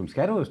eller andet tidspunkt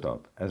skal du jo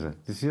stoppe. Altså,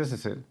 det siger sig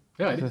selv.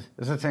 Ja,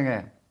 så tænker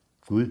jeg,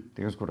 gud, det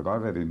kan sgu da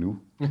godt være det nu.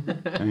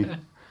 Det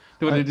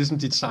var lidt ligesom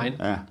dit sign.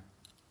 Ja.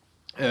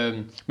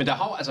 Men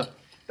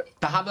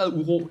der har været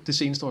uro det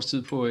seneste års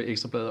tid på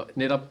Ekstrabladet,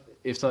 netop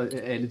efter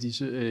alle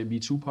disse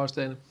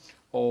MeToo-påstande.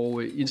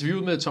 Og i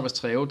interviewet med Thomas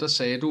Treve, der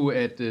sagde du,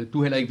 at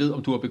du heller ikke ved,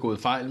 om du har begået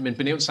fejl, men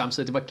benævnt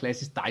samtidig, at det var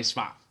klassisk dig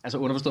svar. Altså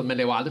underforstået, man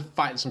laver aldrig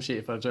fejl som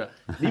chefredaktør.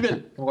 Alligevel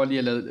kan man godt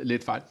lige have lavet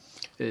lidt fejl.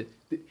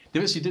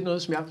 Det vil sige, det er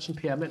noget, som jeg som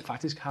PR-mand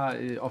faktisk har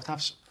ofte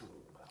haft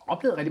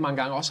oplevet rigtig mange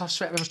gange, og også haft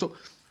svært ved at forstå.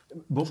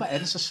 Hvorfor er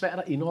det så svært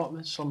at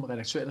indrømme som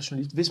redaktør eller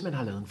journalist, hvis man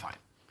har lavet en fejl?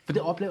 For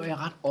det oplever jeg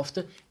ret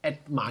ofte,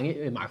 at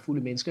mange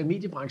magtfulde mennesker i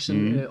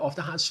mediebranchen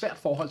ofte har et svært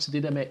forhold til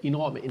det der med at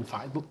indrømme en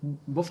fejl.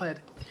 Hvorfor er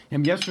det?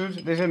 Jamen jeg synes,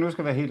 hvis jeg nu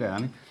skal være helt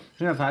ærlig, så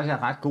synes jeg faktisk, at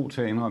jeg er ret god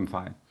til at indrømme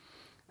fejl.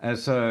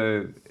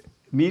 Altså,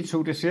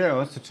 MeToo, det siger jeg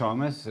også til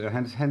Thomas.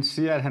 Han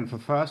siger, at han for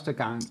første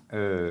gang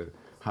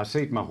har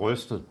set mig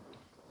rystet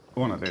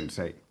under den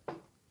sag.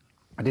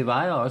 Og det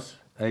var jeg også.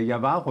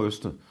 Jeg var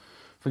rystet.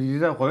 Fordi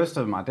det, der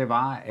rystede mig, det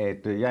var,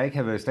 at jeg ikke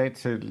havde været i stand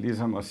til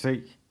ligesom at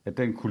se, at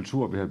den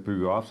kultur, vi havde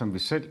bygget op, som vi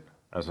selv,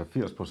 altså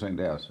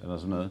 80% af os, eller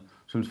sådan noget,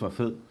 synes var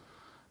fed,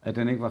 at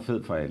den ikke var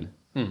fed for alle.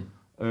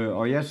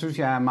 Og jeg synes,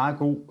 jeg er meget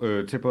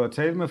god til både at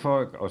tale med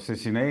folk og se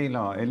signaler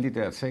og alle de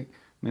der ting,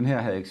 men her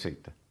havde jeg ikke set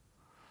det.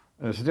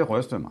 Så det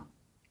rystede mig.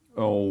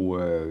 Og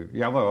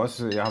jeg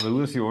har været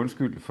ude og sige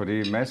undskyld for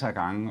det masser af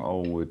gange,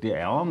 og det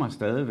ærger mig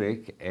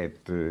stadigvæk,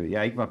 at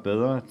jeg ikke var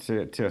bedre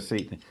til at se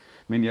det.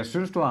 Men jeg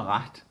synes, du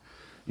har ret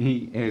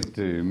i, at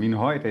mine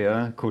højt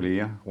ærede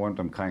kolleger rundt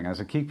omkring,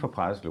 altså kig på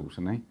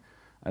presselogen, ikke?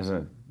 Altså,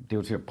 det er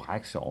jo til at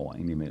brække sig over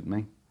indimellem,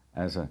 ikke?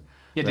 Altså,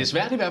 ja, det er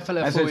svært i hvert fald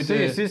at få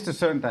et... sidste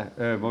søndag,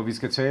 hvor vi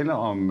skal tale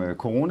om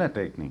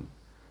coronadækning,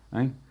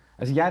 ikke?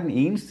 Altså, jeg er den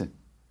eneste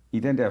i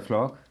den der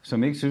flok,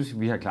 som ikke synes, at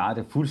vi har klaret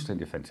det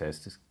fuldstændig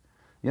fantastisk.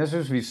 Jeg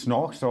synes, vi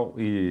snorksov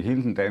i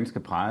hele den danske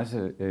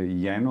presse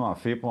i januar og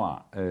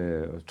februar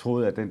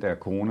troede, at den der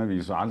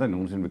coronavirus aldrig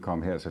nogensinde vil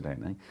komme her til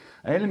landet. Ikke?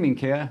 Og alle mine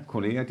kære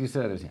kolleger, de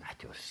sidder der og siger, at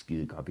det var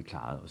skide godt, vi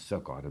klarede os så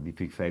godt, og vi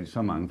fik fat i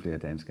så mange flere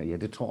danskere. Ja,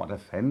 det tror der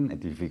fanden,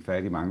 at de fik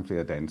fat i mange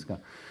flere danskere.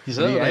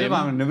 Fordi alle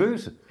var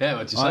nervøse. Ja,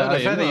 og de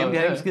sad derhjemme. De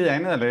havde ikke skide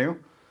andet at lave.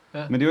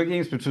 Ja. Men det er jo ikke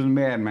ens betydning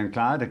med, at man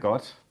klarede det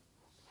godt.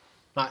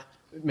 Nej,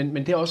 men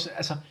det er også,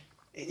 altså,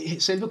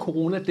 selve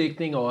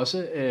coronadækning og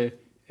også...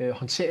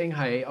 håndtering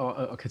heraf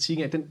og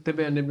kritikken af, den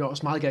vil jeg nemlig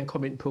også meget gerne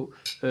komme ind på.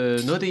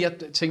 Noget af det, jeg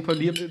tænker på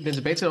lige at vende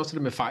tilbage til, også til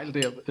det med fejl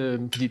der,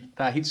 fordi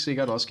der er helt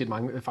sikkert også sket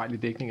mange fejl i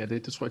dækning af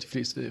det tror jeg, de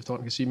fleste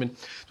efterhånden kan sige. Men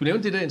du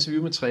nævnte det der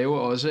interview med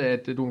Treve også,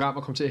 at du engang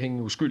var kommet til at hænge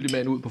en uskyldig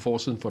mand ud på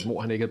forsiden for et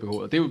mord, han ikke havde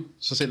begået. Det er jo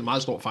så selv en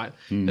meget stor fejl.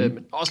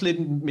 Men også lidt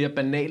en mere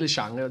banale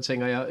genre,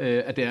 tænker jeg,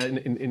 at det er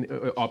en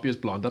obvious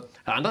blunder. Er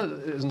der andre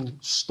sådan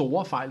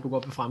store fejl, du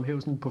godt vil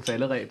fremhæve sådan på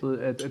falderæbet,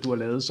 at du har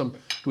lavet, som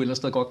du ellers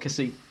stadig godt kan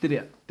se, det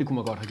der, det kunne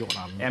man godt have gjort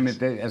anderledes? Jamen,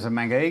 altså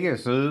man kan ikke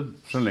sidde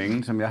så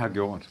længe, som jeg har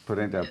gjort på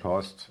den der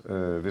post,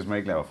 hvis man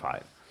ikke laver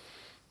fejl.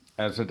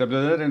 Altså, der blev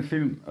lavet den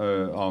film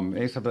om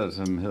Ekstrabladet,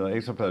 som hedder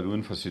Ekstrabladet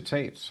uden for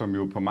citat, som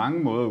jo på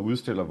mange måder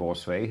udstiller vores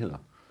svagheder,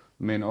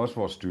 men også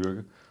vores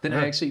styrke. Den har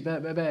jeg ikke set. Hvad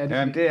er det?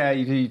 Jamen, det er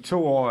i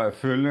 2 år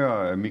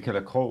følger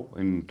Michaela Krog,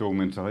 en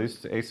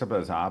dokumentarist,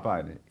 Ekstrabladets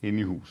arbejde inde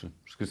i huset.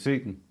 Du skal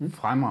se den.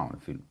 Fremragende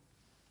film.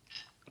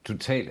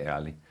 Totalt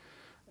ærlig.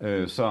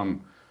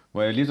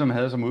 Hvor jeg ligesom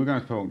havde som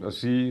udgangspunkt at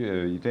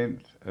sige i den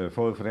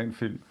forud for den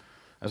film,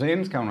 altså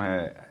enten skal hun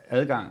have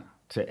adgang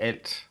til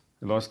alt,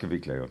 eller også skal vi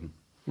ikke lave den.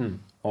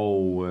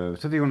 Og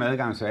så fik hun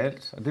adgang til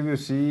alt, og det vil jo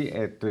sige,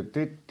 at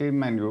det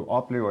man jo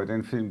oplever i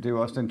den film, det er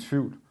jo også den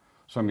tvivl,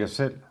 som jeg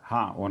selv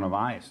har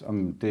undervejs,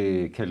 om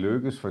det kan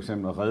lykkes for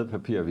eksempel at redde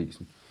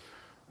papiravisen.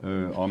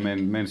 Og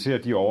man ser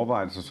de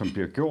overvejelser, som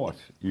bliver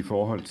gjort i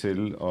forhold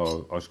til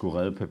at skulle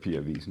redde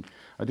papiravisen.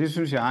 Og det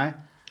synes jeg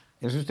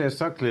synes, det er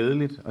så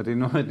glædeligt, og det er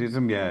noget af det,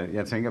 som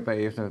jeg tænker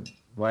bagefter,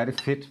 hvor er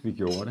det fedt, vi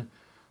gjorde det.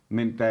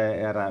 Men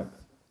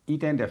i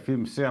den der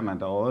film ser man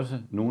der også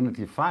nogle af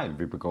de fejl,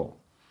 vi begår.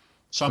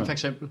 Som for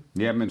eksempel?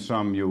 Ja, men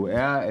som jo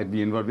er, at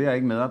vi involverer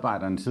ikke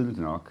medarbejderne tidligt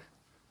nok.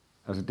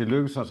 Altså, det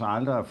lykkes os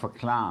aldrig at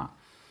forklare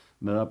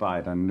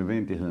medarbejderne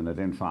nødvendigheden af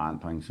den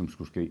forandring, som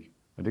skulle ske.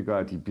 Og det gør,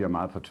 at de bliver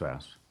meget på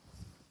tværs.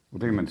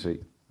 Og det kan man se.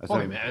 Altså,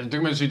 det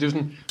kan man sige, det er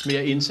sådan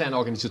mere intern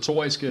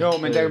organisatoriske... Jo,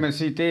 men der kan man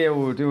sige, det er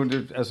jo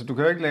altså, du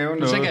kan jo ikke lave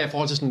noget... Du tænker jeg i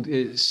forhold til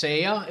sådan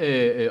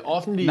sager,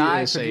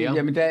 offentlige sager?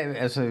 Jamen,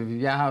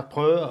 jeg har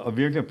prøvet at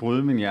virkelig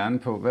bryde min hjerne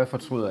på, hvad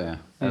fortryder jeg?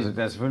 Altså,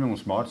 der er selvfølgelig nogle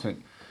små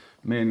ting.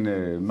 Men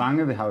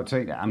mange har jo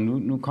tænkt, at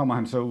nu kommer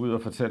han så ud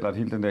og fortæller, at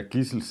hele den der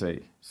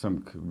gidselsag,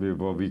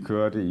 hvor vi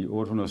kørte i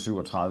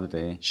 837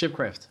 dage.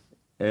 Shipcraft?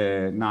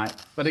 Nej.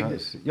 Var det ikke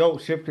det? Jo,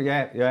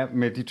 ja,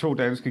 med de 2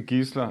 danske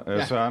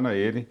gidsler, Søren og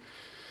Eddie.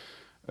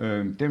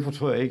 Den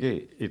fortryder jeg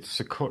ikke et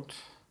sekund.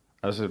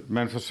 Altså,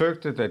 man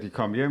forsøgte, da de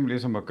kom hjem,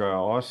 ligesom at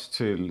gøre os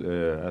til,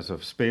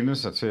 spænde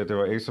sig til, at det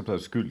var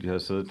Ekstrabladets skyld, de havde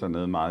siddet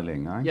dernede meget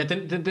længere. Ikke?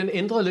 Ja, den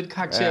ændrede lidt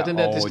karakter. Ja, den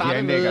der, det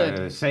startede med,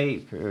 at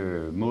sag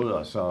mod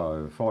os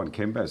og får en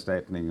kæmpe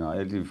erstatning, og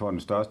alt de får den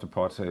største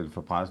påtale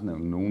for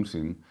pressenævnet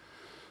nogensinde.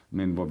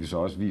 Men hvor vi så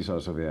også viser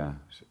os at være...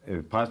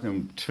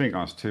 Pressenævnet tvinger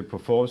os til på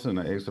forsiden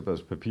af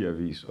Ekstrabladets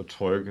papiravis at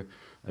trykke,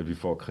 at vi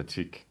får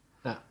kritik.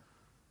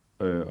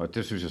 Og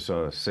det synes jeg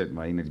så selv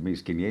var en af de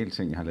mest geniale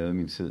ting, jeg har lavet i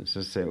min tid.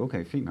 Så sagde jeg,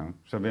 okay, fint nok,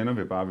 så vender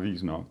vi bare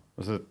avisen om,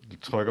 og så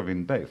trykker vi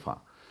den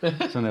bagfra.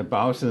 Sådan at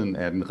bagsiden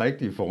er den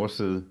rigtige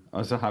forside,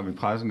 og så har vi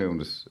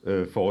pressenævnets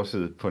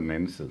forside på den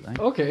anden side.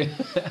 Ikke? Okay,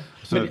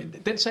 men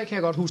den sag kan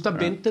jeg godt huske, der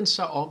vendte den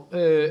sig om,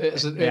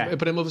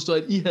 på den måde forstået,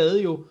 at I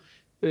havde jo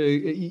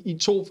I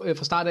to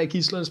fra start af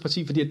gidslernes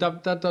parti, fordi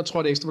der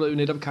tror jeg, Ekstrabladet jo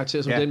netop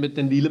karakter som den med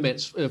den lille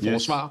mands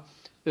forsvar.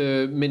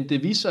 Men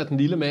det viser, at den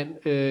lille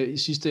mand i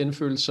sidste ende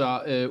følte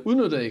sig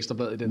udnyttet af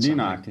Ekstrabladet i den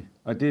sammenhæng.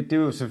 Og det er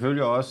jo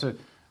selvfølgelig også,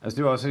 altså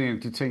det er også en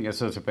af de ting, jeg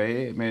sidder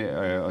tilbage med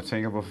og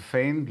tænker, hvorfor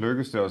fanden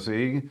lykkes det også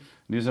ikke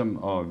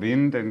ligesom at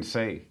vinde den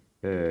sag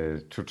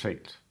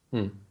totalt?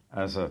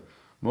 Altså,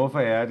 hvorfor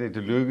er det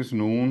lykkes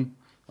nogen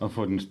at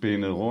få den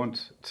spændet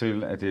rundt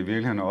til, at det er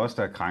virkelig os,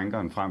 der er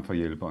krænkeren frem for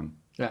hjælperen?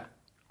 Ja.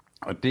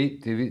 Og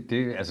det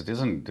er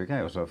sådan, det kan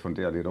jeg jo så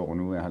fundere lidt over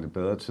nu, jeg har lidt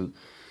bedre tid.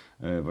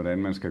 Hvordan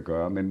man skal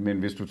gøre. Men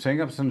hvis du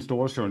tænker på sådan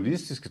store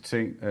journalistiske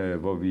ting,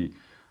 hvor vi...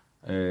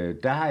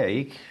 der har jeg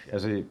ikke...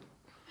 Altså,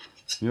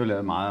 vi har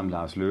lavet meget om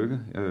Lars Løkke.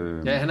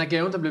 Ja, han er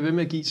gaven, der bliver ved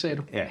med at give, sagde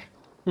du. Ja,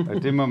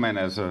 og det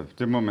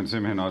må man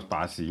simpelthen også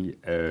bare sige.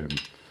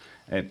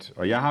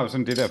 Og jeg har jo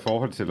sådan det der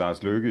forhold til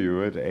Lars Løkke i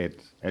øvrigt,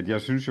 at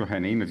jeg synes jo,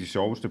 han er en af de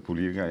sjoveste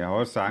politikere. Jeg har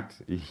også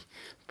sagt i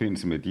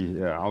forbindelse med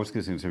de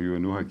afskedsinterviewer,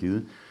 jeg nu har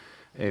givet,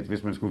 at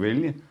hvis man skulle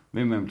vælge,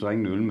 hvem man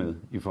drikke en øl med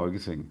i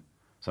Folketinget,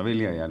 så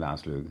vælger jeg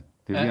Lars Løkke.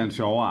 Det bliver en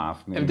sjovere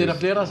aften. Jamen, det er der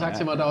flere, der har sagt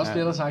til mig. Der er også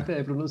flere, der har sagt, at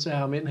jeg blev nødt til at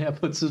have ham ind her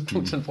på et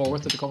tidspunkt til en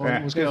frokost, og det kommer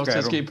måske også til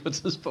at ske på et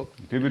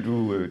tidspunkt. Det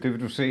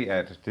vil du se,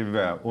 at det vil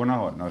være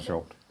underholdende og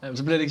sjovt. Jamen,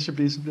 så bliver det ikke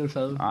Chablis, så bliver det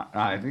fadet.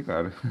 Nej, det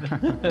gør det.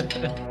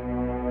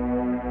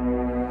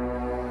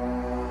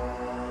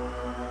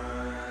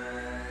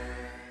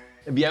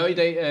 Vi er jo i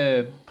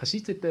dag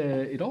præcis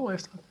et år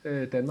efter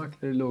Danmark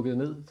lukkede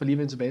ned, for lige at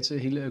vende tilbage til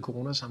hele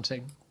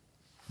coronasamtalen.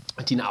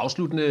 Din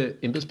afsluttende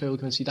embedsperiode,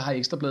 kan man sige, der har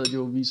Ekstrabladet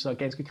jo vist sig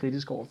ganske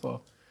kritisk over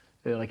for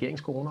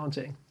regeringens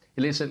coronahåndtering.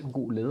 Jeg læste selv en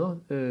god leder,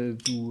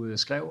 du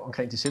skrev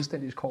omkring de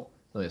selvstændige kår,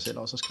 noget jeg selv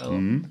også har skrevet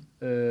om.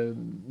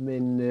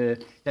 Men jeg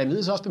har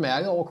imidlertid også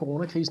bemærket over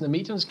coronakrisen, at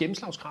mediernes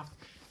gennemslagskraft,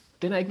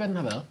 den er ikke, hvad den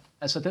har været.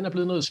 Altså, den er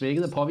blevet noget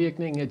svækket af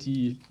påvirkningen af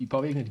de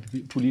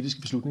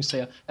politiske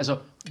beslutningstager. Altså,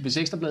 hvis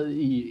Ekstrabladet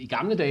i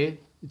gamle dage,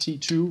 10,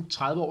 20,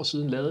 30 år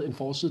siden, lavede en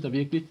forside, der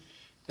virkelig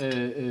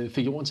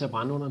fik jorden til at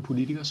brænde under en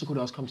politiker, så kunne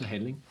det også komme til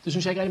handling. Det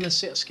synes jeg ikke rigtig, man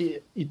ser ske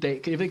i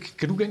dag.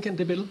 Kan du genkende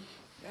det billede?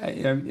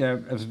 Ja,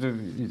 altså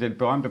i den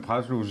berømte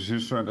presseluse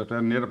sidste søndag, der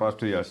er netop også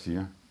det, jeg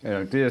siger.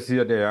 Det, jeg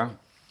siger, det er,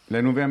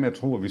 lad nu være med at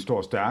tro, at vi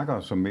står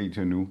stærkere som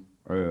medier nu,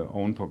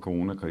 oven på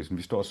coronakrisen.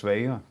 Vi står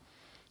svagere.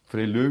 For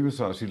det lykkedes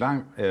os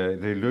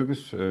det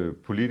lykkedes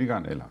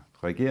politikeren, eller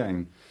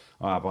regeringen,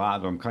 og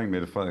apparatet omkring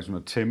Mette Frederiksen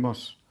at tæmme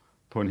os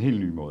på en helt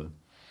ny måde.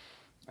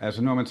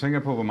 Altså når man tænker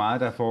på, hvor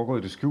meget der er foregået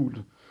i det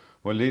skjulte,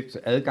 hvor lidt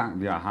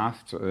adgang vi har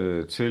haft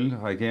til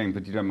regeringen på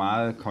de der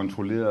meget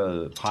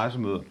kontrollerede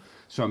pressemøder,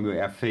 som jo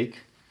er fake.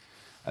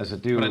 Altså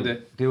det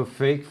er jo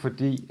fake,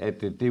 fordi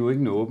at det er jo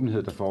ikke en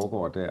åbenhed, der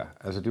foregår der.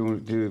 Altså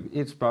det er jo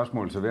et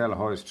spørgsmål til hver eller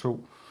højst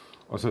 2,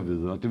 og så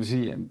videre. Det vil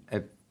sige,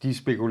 at de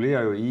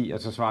spekulerer jo i,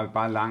 at så svarer vi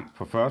bare langt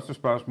på første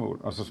spørgsmål,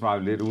 og så svarer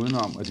vi lidt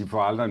udenom, og de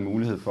får aldrig en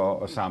mulighed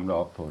for at samle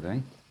op på det.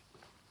 Ikke?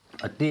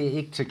 Og det er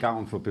ikke til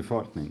gavn for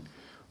befolkningen.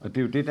 Og det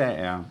er jo det, der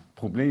er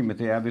problemet.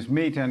 Det er, hvis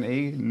medierne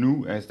ikke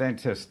nu er i stand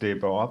til at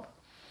steppe op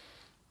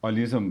og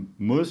ligesom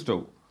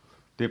modstå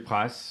det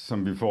pres,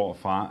 som vi får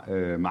fra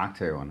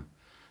magthaverne,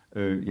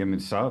 jamen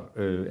så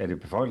er det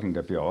befolkningen,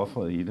 der bliver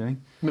offret i det.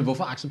 Ikke? Men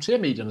hvorfor accepterer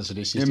medierne så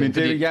det sidste?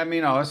 Jamen jeg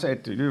mener også,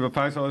 at det var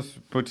faktisk også,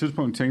 på et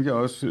tidspunkt tænkte jeg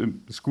også,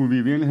 skulle vi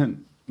i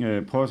virkeligheden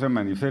prøve at se, om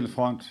man i fælles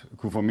front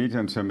kunne få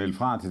medierne til at melde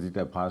fra til de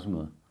der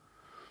pressemøder.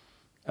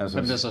 Altså,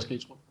 hvad vil der så ske,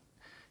 tror du?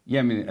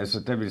 Jamen, altså,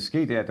 der vil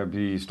ske det, at der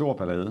bliver stor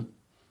ballade.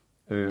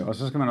 Og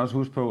så skal man også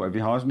huske på, at vi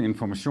har også en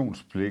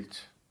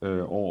informationspligt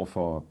over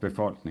for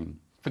befolkningen.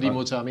 Fordi I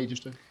modtager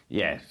mediestøtte?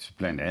 Ja,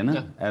 blandt andet.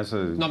 Ja. Altså,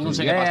 nu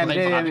tænker jeg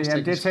bare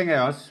rent det tænker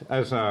jeg også.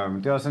 Altså,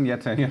 det er også sådan, jeg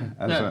tænker.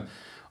 Altså, ja.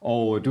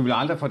 Og du vil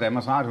aldrig få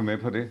Danmarks Radio med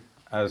på det.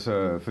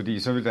 Altså, fordi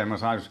så vil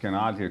Danmarks Radios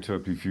generaldirektør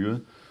blive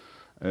fyret.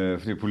 For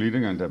det er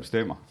politikerne, der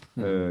bestemmer.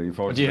 I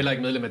og de er heller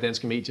ikke medlem af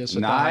danske medier, så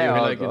nej, der er jo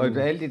heller ikke...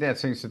 og alle de der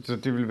ting, så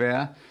det vil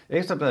være...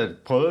 Ekstrabladet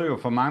prøvede jo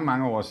for mange,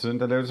 mange år siden,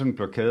 der lavede sådan en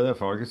blokade af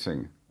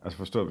Folketinget. Altså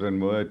forstået på den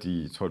måde, at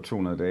de, tror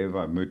 200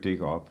 dage mødte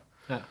ikke op.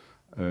 Ja.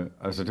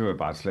 Altså det var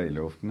bare et slag i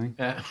luften, ikke?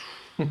 Ja.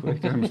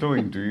 Man stod i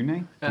en dyne,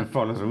 ikke? Den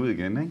folder sig ud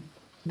igen,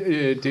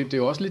 ikke? Det er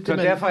jo også lidt så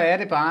det, derfor er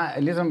det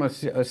bare ligesom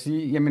at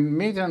sige, jamen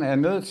medierne er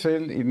nødt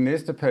til i den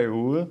næste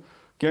periode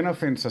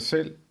genopfinde sig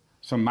selv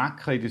som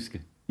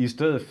magtkritiske, i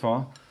stedet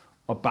for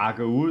at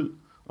bakke ud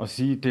og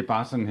sige, det er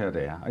bare sådan her,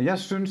 det er. Og jeg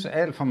synes,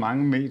 alt for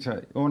mange medier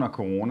under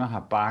corona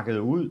har bakket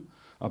ud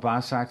og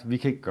bare sagt, vi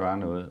kan ikke gøre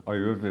noget, og i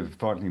øvrigt vil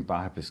befolkningen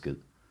bare have besked.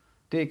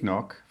 Det er ikke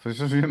nok, for så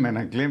synes jeg, at man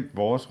har glemt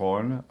vores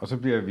rolle, og så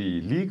bliver vi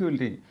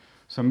ligegyldige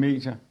som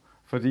medier,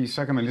 fordi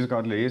så kan man lige så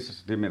godt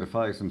læse det, Mette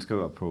Frederiksen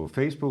skriver på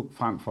Facebook,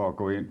 frem for at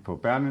gå ind på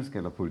Berlingske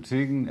eller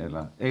Politikken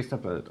eller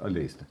Ekstrabladet og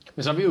læse det.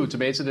 Men så er vi jo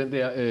tilbage til den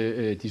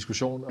der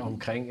diskussion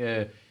omkring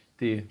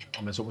det,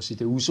 om man så må sige,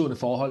 det usunde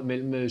forhold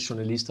mellem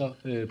journalister,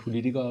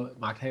 politikere,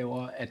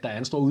 magthavere, at der er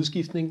en stor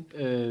udskiftning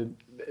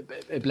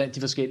blandt de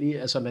forskellige,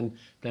 altså man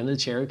blandt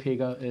andet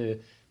cherrypicker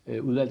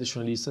udvalgte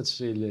journalister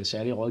til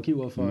særlige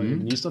rådgiver for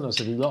ministerne og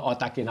så videre, og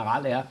der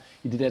generelt er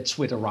i det der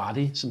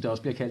Twitterati, som det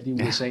også bliver kaldt i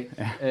USA,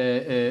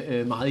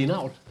 meget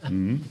indavl.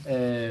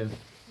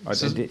 Og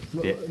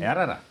det er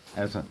der.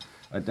 Altså,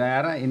 og der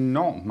er der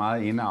enormt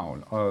meget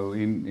indavl, og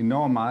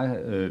enormt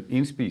meget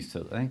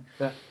indspisthed, ikke?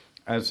 Ja.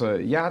 Altså,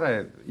 jeg har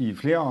da i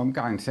flere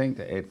omgange tænkt,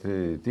 at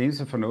det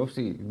eneste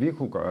fornuftige, vi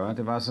kunne gøre,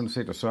 det var sådan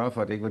set at sørge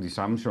for, at det ikke var de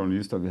samme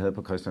journalister, vi havde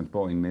på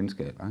Christiansborg i en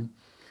menneskealder, ikke?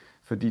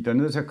 Fordi der er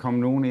nødt til at komme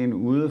nogen ind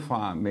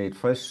udefra med et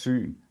frisk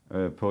syn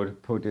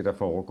på det, der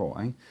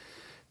foregår, ikke?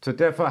 Så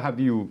derfor har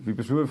vi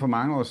besluttet for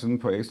mange år siden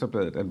på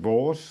Ekstrabladet, at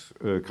vores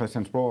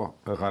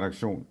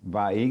Christiansborg-redaktion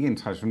var ikke en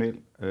traditionel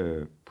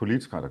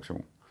politisk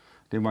redaktion.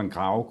 Det var en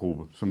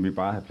gravegruppe, som vi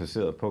bare havde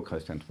placeret på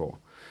Christiansborg.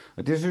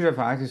 Og det synes jeg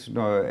faktisk,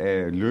 når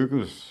det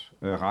lykkedes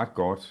ret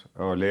godt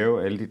at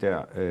lave alle de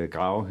der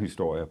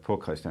gravehistorier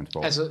på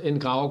Christiansborg. Altså en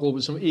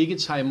gravegruppe, som ikke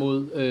tager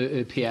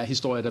imod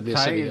PR-historier, der bliver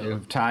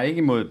serveret? Tager ikke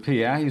imod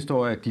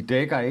PR-historier, de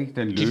dækker ikke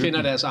den løbende. De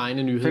finder deres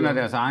egne nyheder. Finder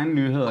deres egne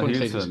nyheder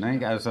hele tiden,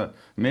 ikke? Altså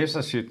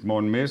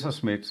Morten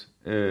Messerschmidt,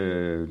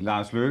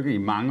 Lars Løkke i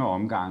mange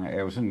omgange er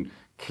jo sådan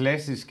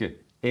klassiske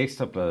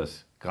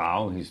Ekstrabladets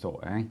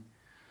gravehistorier, ikke?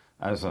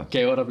 Altså,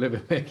 gaver, der bliver ved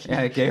med at give.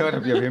 Ja, gaver,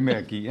 der bliver ved med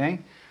at give,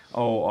 ikke?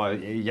 Og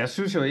jeg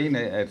synes jo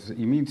egentlig, at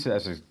i min tid,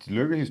 altså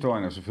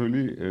lykkehistorien er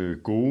selvfølgelig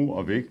gode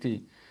og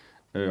vigtige,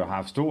 og har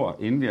haft stor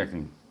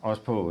indvirkning,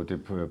 også på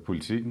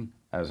politikken,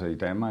 altså i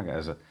Danmark.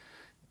 Altså,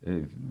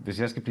 hvis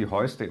jeg skal blive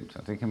højstemt,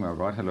 og det kan man jo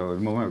godt have lov,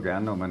 det må man jo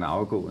gerne, når man er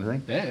afgået,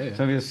 ikke? Ja.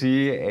 Så vil jeg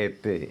sige,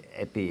 at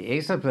det er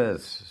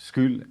Ekstrabladets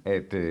skyld,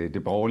 at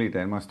det borgerlige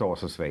Danmark står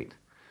så svagt.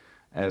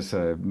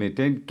 Altså med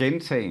den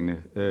gentagende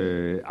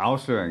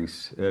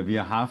afslørings, vi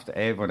har haft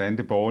af, hvordan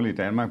det borgerlige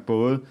Danmark,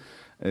 både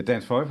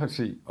Dansk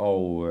Folkeparti,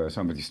 og,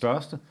 som er de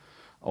største,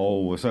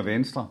 og så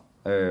Venstre,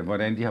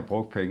 hvordan de har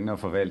brugt pengene og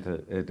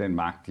forvaltet den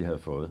magt, de havde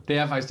fået. Det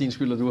er faktisk din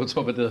skyld, at du har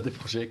torpederet det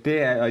projekt.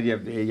 Det er, og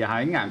jeg har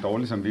ikke engang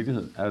dårlig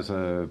samvittighed,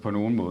 altså på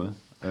nogen måde.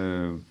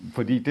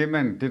 Fordi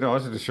det der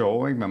også er det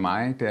sjove, ikke, med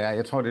mig, det er,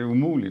 jeg tror, det er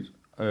umuligt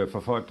for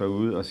folk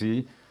derude at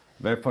sige,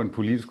 hvad for en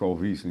politisk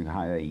overbevisning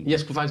har jeg egentlig? Jeg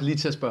skulle faktisk lige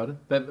til at spørge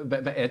det.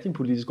 Hvad er din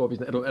politiske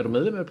overbevisning? Er du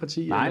medlem af et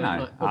parti? Nej, jeg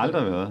har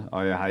aldrig været.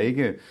 Og jeg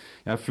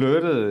har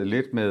flyttet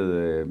lidt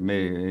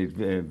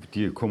med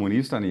de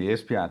kommunisterne i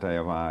Esbjerg, da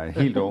jeg var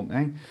helt ung,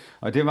 ikke?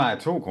 Og det var af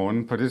 2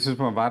 grunde. På det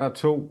tidspunkt var der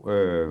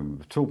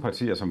to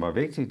partier, som var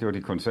vigtige. Det var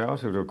de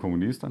konservative, det var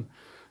kommunisterne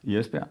i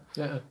Esbjerg.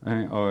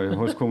 Ja. Og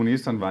hos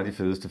kommunisterne var de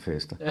fedeste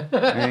fester.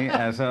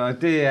 Altså,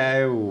 det er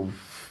jo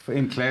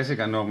en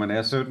klassiker, når man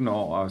er 17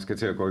 år og skal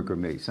til at gå i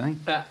gymnasiet, ikke?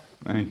 Ja.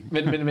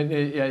 Men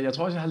jeg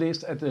tror også, jeg har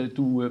læst, at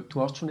du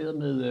har også turneret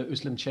med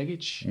Özlem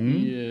Cekic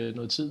i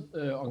noget tid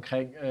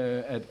omkring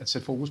at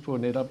sætte fokus på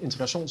netop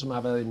integration, som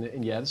har været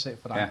en hjertesag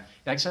for dig. Ja. Jeg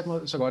har ikke sat mig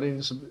så godt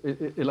ind, så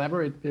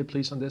elaborate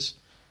please on this.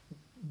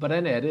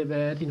 Hvordan er det?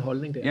 Hvad er din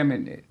holdning der?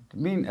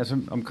 Jamen,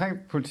 omkring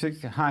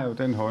politik har jeg jo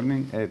den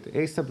holdning, at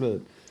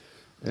Ekstrabladet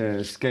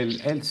skal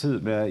altid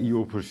være i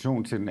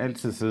opposition til den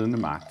altid siddende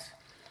magt.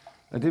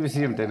 Og det vil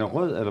sige, om den er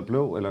rød, eller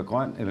blå, eller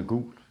grøn, eller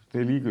gul.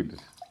 Det er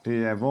ligegyldigt.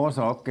 Det er vores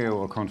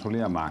opgave at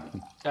kontrollere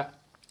magten. Ja.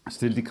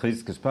 Stille de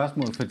kritiske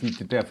spørgsmål, fordi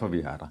det er derfor, vi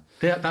er der.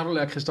 Der har du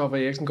lært Christoffer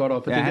Eriksen godt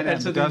op. Ja, det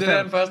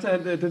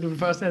er det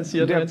første, han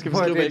siger, når han skal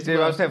beskrive det er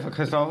også derfor,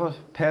 Christoffer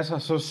passer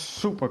så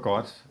super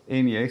godt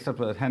ind i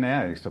Ekstrabladet. Han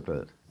er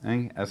Ekstrabladet,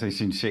 ikke? Altså i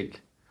sin sjæl.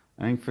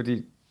 Ikke?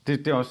 Fordi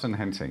det er også sådan,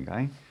 han tænker.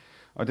 Ikke?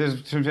 Og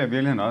det synes jeg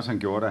virkelig, han også han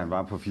gjorde, da han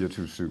var på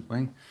 24/7.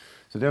 Ikke?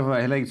 Så derfor var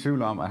jeg heller ikke i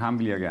tvivl om, at ham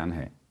ville jeg gerne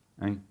have.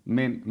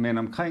 Ikke? Men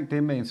omkring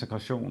det med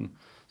integration,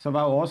 så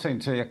var årsagen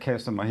til, at jeg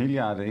kastede mig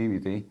helhjertet ind i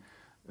det.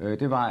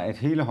 Det var, at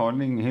hele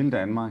holdningen i hele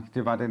Danmark,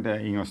 det var den der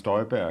Inger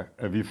Støjberg,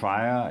 at vi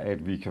fejrer,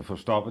 at vi kan få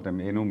stoppet dem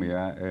endnu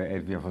mere,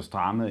 at vi har fået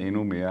strammet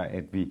endnu mere,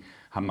 at vi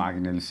har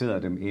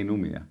marginaliseret dem endnu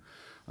mere.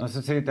 Og så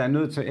tænkte jeg, der er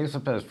nødt til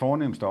Ekstrabladets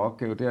fornemmeste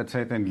opgave, det er at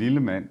tage den lille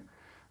mand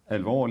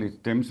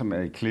alvorligt, dem som er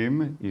i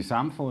klemme i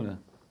samfundet.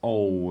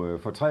 Og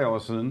for 3 år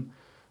siden,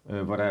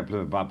 hvor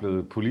der var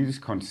blevet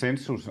politisk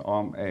konsensus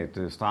om, at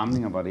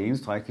stramninger var det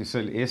eneste rigtige,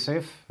 selv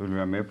SF ville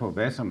være med på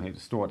hvad som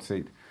helst stort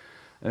set,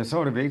 så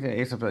var det vigtigt, at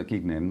Ekstrabladet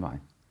gik den anden vej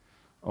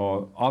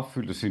og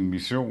opfyldte sin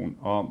mission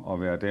om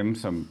at være dem,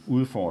 som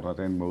udfordrer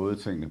den måde,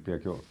 tingene bliver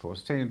gjort på.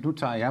 Så tænkte jeg, nu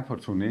tager jeg på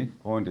turné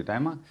rundt i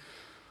Danmark,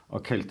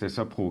 og kaldte det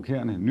så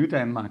provokerende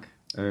Ny-Danmark,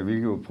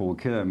 hvilket jo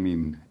provokerede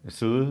mine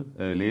søde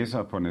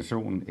læsere på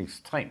Nationen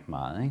ekstremt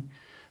meget. Ikke?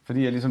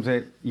 Fordi jeg ligesom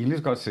sagde, I kan lige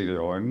så godt se det i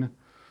øjnene.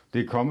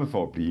 Det er kommet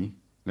for at blive.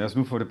 Lad os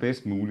nu få det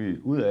bedst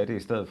mulige ud af det i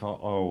stedet for.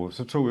 Og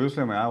så tog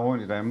Özlem og jeg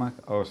rundt i Danmark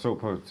og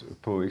så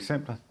på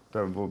eksempler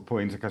på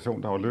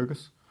integration, der var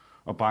lykkes,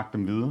 og bragte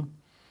dem videre.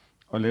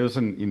 Og lavede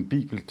sådan en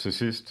bibel til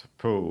sidst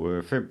på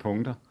 5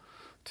 punkter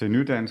til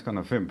nydanskerne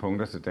og 5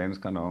 punkter til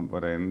danskerne om,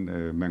 hvordan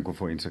man kunne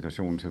få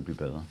integrationen til at blive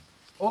bedre.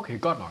 Okay,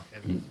 godt nok.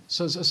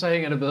 Så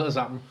hænger det bedre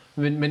sammen.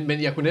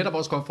 Men jeg kunne netop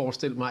også godt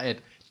forestille mig, at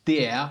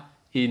det er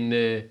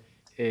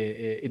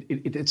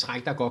et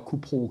træk, der godt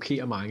kunne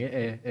provokere mange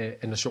af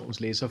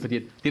nationens læsere. Fordi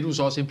det, du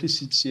så også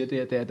implicit siger,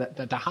 det er,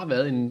 at der har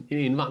været en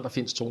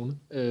indvandrerfinsk tone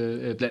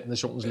blandt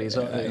nationens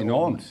læsere.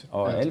 Enormt,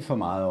 og alt for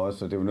meget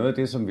også. Og det er jo noget af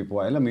det, som vi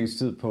bruger allermest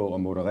tid på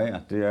at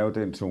moderere. Det er jo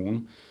den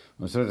tone.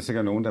 Og så er der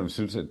sikkert nogen, der vil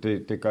synes, at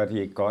det gør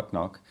de ikke godt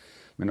nok.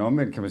 Men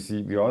omvendt kan man sige,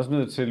 at vi er også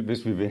nødt til,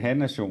 hvis vi vil have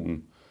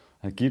nationen,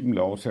 at give dem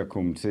lov til at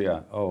kommentere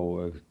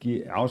og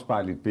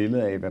afspejle et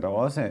billede af, hvad der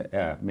også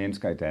er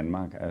mennesker i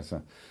Danmark. Altså,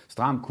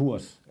 stram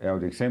kurs er jo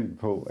et eksempel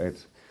på,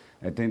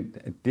 at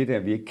det der,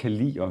 vi ikke kan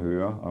lide at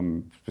høre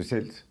om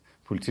specielt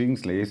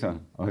Politikens læsere,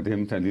 og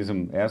dem, der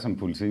ligesom er som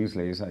Politikens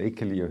læsere, ikke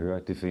kan lide at høre,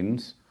 at det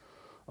findes.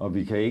 Og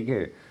vi kan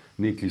ikke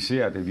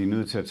negligere det, vi er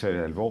nødt til at tage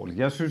det alvorligt.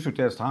 Jeg synes jo,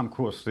 at stram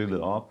kurs stillet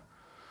op,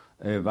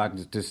 var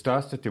det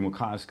største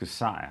demokratiske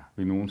sejr,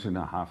 vi nogensinde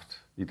har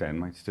haft i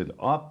Danmark. Stillet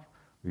op,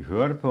 vi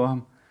hørte på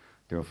ham,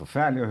 det var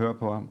forfærdeligt at høre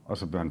på ham, og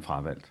så blev han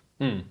fravalgt.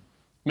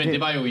 Men det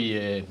var jo i,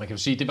 man kan jo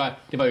sige, det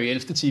var jo i 11.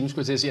 time, skulle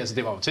jeg til at sige, altså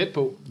det var jo tæt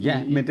på.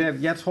 Ja, men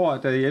jeg tror,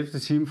 at i 11.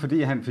 time,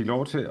 fordi han fik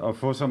lov til at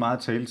få så meget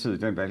taletid i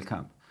den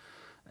valgkamp,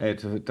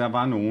 at der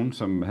var nogen,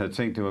 som havde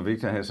tænkt, det var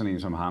vigtigt at have sådan en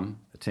som ham,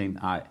 og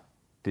tænkte, nej,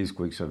 det er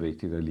sgu ikke så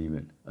vigtigt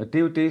alligevel. Og det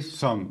er jo det,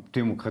 som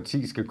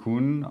demokrati skal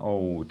kunne,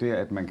 og det,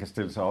 at man kan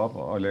stille sig op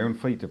og lave en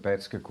fri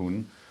debat, skal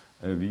kunne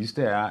vise,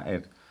 det er,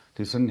 at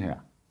det er sådan her,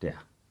 det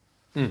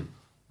er.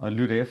 Og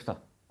lytte efter.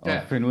 Og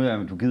finde ud af,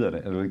 om du gider det,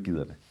 eller du ikke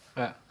gider det.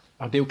 Ja,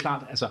 og det er jo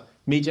klart, altså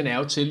medierne er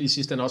jo til i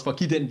sidste ende også for at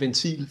give den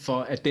ventil for,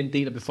 at den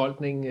del af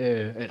befolkningen,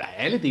 eller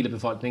alle dele af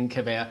befolkningen,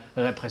 kan være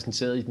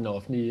repræsenteret i den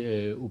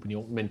offentlige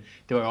opinion. Men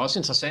det var jo også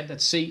interessant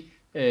at se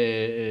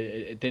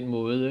den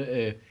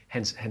måde,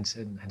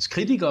 hans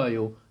kritikere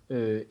jo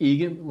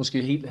ikke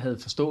måske helt havde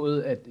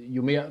forstået, at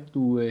jo mere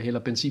du hælder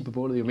benzin på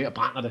bålet, jo mere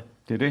brænder det.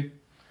 Det er det.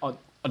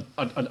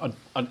 Og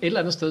et eller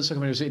andet sted, så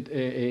kan man jo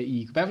se,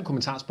 i hvert fald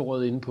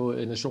kommentarsporet inde på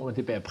Nationen,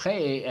 det bærer præg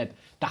af, at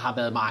der har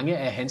været mange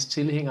af hans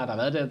tilhængere, der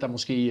har været der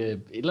måske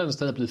et eller andet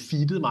sted er blevet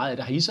feedet meget af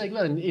det. Har I så ikke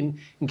været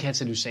en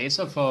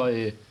katalysator for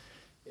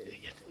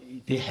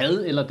det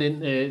had eller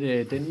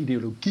den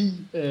ideologi,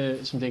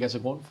 som ligger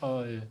til grund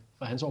for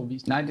hans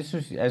overbevisning? Nej, det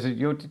synes jeg, altså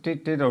jo,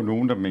 det er der jo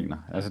nogen, der mener.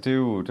 Altså det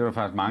er der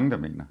faktisk mange, der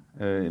mener.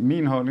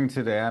 Min holdning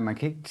til det er, at man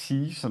kan ikke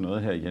sige sådan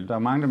noget her ihjel. Der er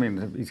mange, der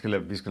mener, at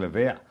vi skal lade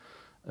være.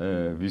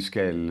 Vi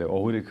skal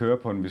overhovedet ikke høre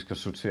på den, vi skal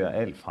sortere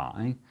alt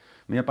fra. Ikke?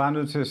 Men jeg er bare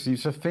nødt til at sige,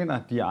 så finder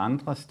de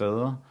andre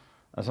steder,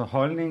 altså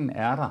holdningen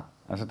er der.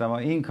 Altså der var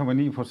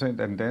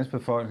 1,9% af den danske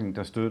befolkning,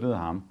 der støttede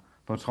ham,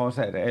 på trods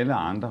af, at alle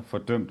andre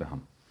fordømte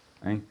ham.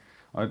 Ikke?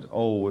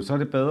 Og så er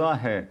det bedre at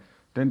have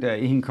den der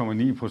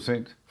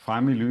 1,9%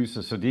 frem i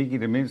lyset, så de ikke i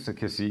det mindste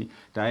kan sige,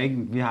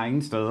 vi har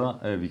ingen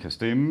steder, vi kan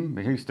stemme.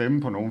 Vi kan ikke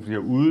stemme på nogen, fordi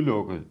vi har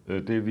udelukket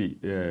det, vi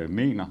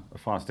mener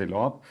fra at stille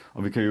op,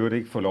 og vi kan jo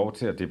ikke få lov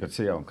til at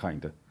debattere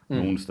omkring det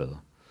nogen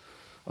steder.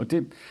 Og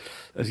det,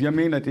 altså jeg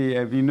mener,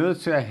 vi er nødt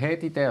til at have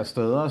de der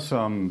steder,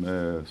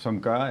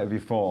 som gør, at vi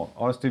får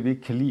også det, vi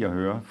ikke kan lide at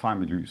høre,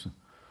 frem i lyset.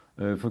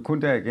 For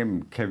kun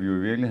derigennem kan vi jo i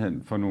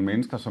virkeligheden få nogle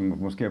mennesker, som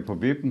måske er på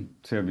vippen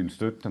til at ville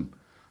støtte dem,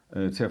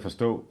 til at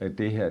forstå, at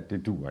det her,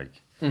 det duer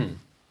ikke.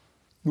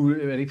 Nu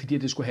er det ikke fordi,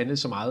 at det skulle handle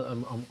så meget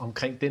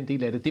omkring den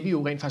del af det. Det vi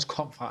jo rent faktisk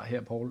kom fra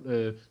her, Poul,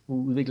 nu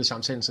udviklede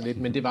samtalen sig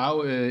lidt, men det var jo,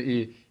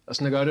 og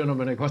sådan at gøre det, når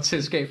man er et godt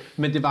selskab,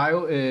 men det var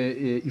jo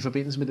i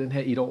forbindelse med den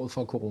her 1 år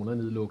for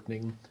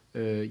coronanedlukningen.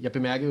 Jeg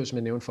bemærkede jo, som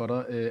jeg nævnte for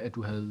dig, at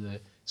du havde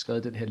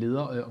skrevet den her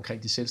leder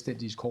omkring de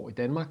selvstændige kår i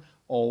Danmark,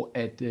 og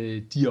at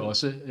de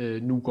også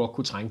nu godt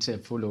kunne trænge til at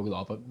få lukket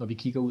op. Og når vi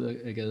kigger ud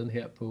af gaden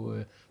her på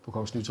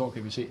Kongens Nytorv,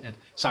 kan vi se, at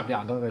samtlige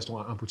andre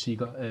restauranter og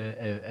butikker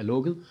er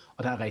lukket,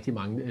 og der er rigtig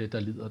mange, der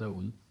lider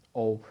derude.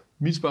 Og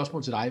mit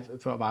spørgsmål til dig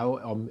før var jo,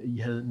 om I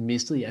havde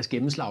mistet jeres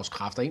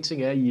gennemslagskraft. Og en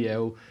ting er, at I er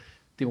jo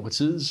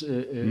demokratiets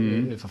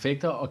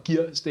forfægter og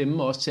giver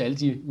stemme også til alle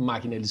de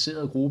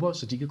marginaliserede grupper,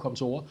 så de kan komme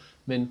til ord.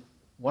 Men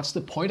what's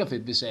the point of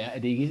it, hvis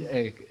det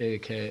ikke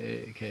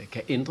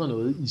kan ændre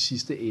noget i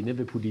sidste ende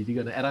ved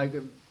politikerne? Er der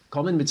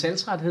kommet en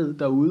metaltræthed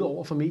derude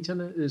over for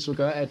medierne, som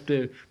gør, at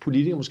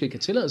politikere måske kan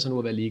tillade sig nu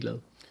at være ligeglade?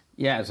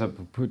 Ja, altså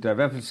der er i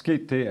hvert fald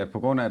sket det, at på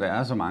grund af, at der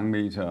er så mange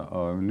medier,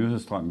 og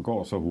nyhedsstrømmen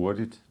går så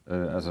hurtigt,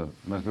 altså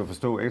man skal jo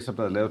forstå, at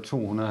Ekstrabladet laver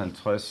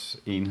 250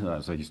 enheder,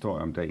 altså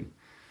historie om dagen,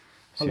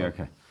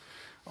 cirka.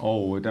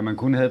 Og da man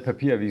kun havde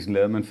papiravisen,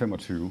 lavede man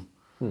 25.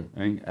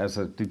 Ikke?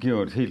 Altså det giver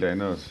jo et helt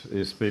andet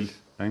spil.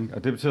 Ikke?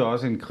 Og det betyder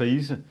også en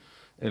krise,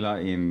 eller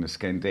en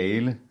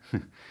skandale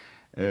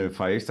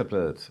fra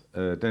Ekstrabladet.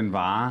 Den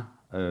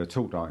varer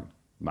 2 døgn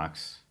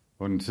max,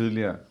 hvor den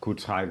tidligere kunne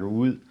trække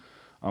ud,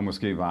 og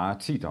måske vare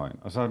 10 døgn,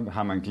 og så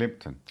har man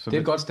glemt den. Så det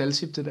er et godt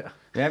staldtip, det der.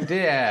 Jamen,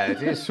 det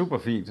er super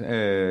fint.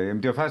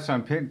 Det var faktisk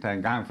Søren Pind, der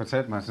engang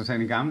fortalte mig, så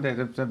i gamle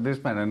dage, der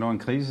vidste man, at når en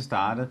krise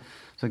startede,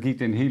 så gik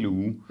det en hel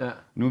uge. Ja.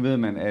 Nu ved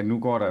man, at nu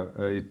går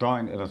der et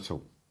døgn eller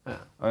 2. Ja.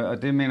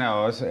 Og det mener jeg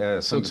også er...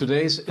 So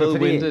today's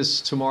ill wind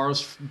is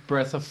tomorrow's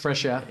breath of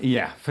fresh air.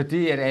 Ja,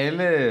 fordi at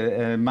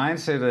alle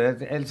mindsetet, at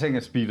alting er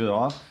speedet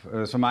op,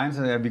 så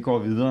mindsetet er, at vi går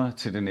videre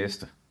til det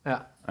næste. Ja.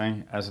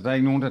 Altså, der er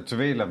ikke nogen, der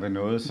tvæler ved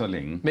noget så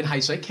længe. Men har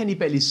I så ikke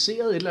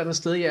kannibaliseret et eller andet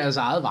sted i jeres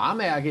eget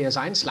varemærke, jeres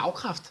egen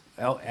slagkraft?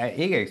 Ja,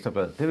 ikke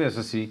Ekstrabladet, det vil jeg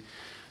så sige.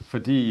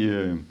 Fordi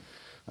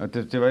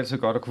det var altid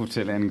godt at kunne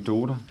fortælle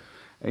anekdoter.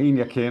 En,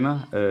 jeg kender,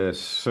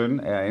 søn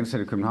er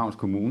ansat i Københavns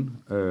Kommune,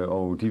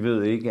 og de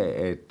ved ikke,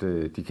 at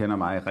de kender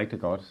mig rigtig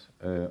godt.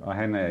 Og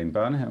han er i en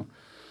børnehave,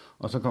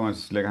 og så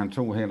lægger han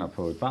 2 hænder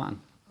på et barn,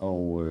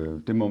 og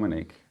det må man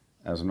ikke.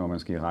 Altså når man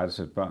skal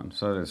irettesætte børn,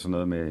 så er det sådan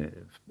noget med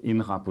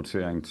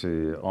indrapportering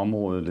til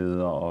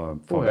områdeleder og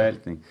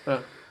forvaltning. Ja.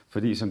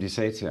 Fordi som de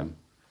sagde til ham,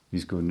 vi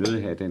skal jo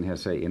nødt have, at den her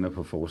sag ender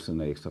på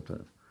forsiden af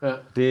Ekstrabladet. Ja.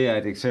 Det er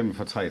et eksempel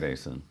fra 3 dage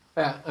siden.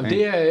 Ja,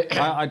 det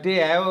er, og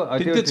det er jo... Og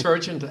det er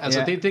detergent,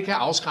 altså ja, det kan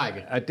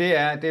afskrække. Og det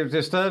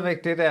er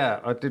stadigvæk det der,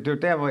 og det er jo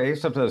der, hvor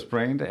Ekstrabladets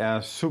brand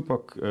er super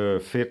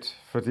fedt,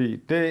 fordi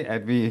det,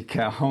 at vi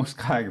kan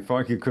afskrække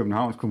folk i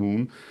Københavns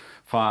Kommune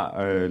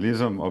fra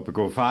ligesom at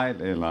begå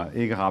fejl, eller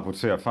ikke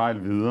rapportere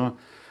fejl videre,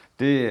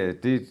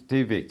 det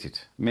er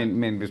vigtigt.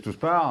 Men hvis du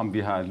spørger, om vi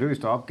har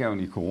løst opgaven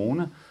i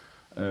corona,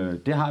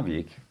 det har vi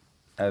ikke.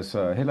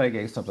 Altså heller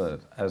ikke Ekstrabladet.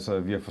 Altså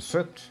vi har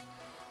forsøgt,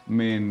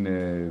 men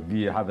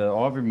vi har været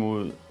op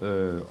imod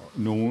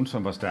nogen,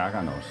 som var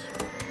stærkere end os.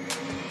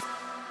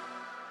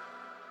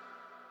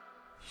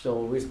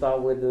 So we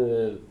start with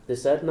the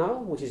dessert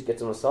now, which is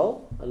getanasal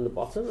on the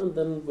bottom, and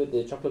then with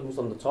the chocolate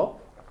mousse on the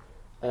top.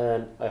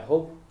 And I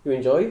hope you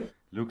enjoy.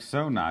 Looks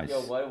so nice.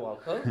 You're very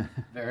welcome.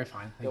 Very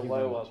fine. You're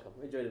very welcome.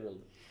 Enjoy the meal.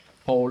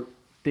 Poul,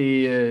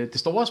 det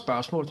store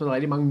spørgsmål, som der er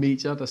rigtig mange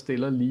medier, der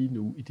stiller lige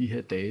nu i de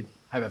her dage,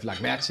 har jeg i hvert fald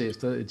lagt mærke til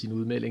efter din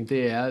udmelding,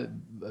 det er,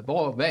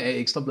 hvad er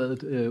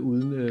Ekstrabladet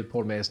uden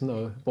Poul Madsen,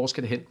 og hvor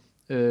skal det hen?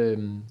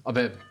 Og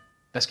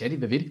hvad skal de?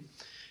 Hvad vil de?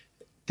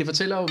 Det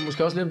fortæller jo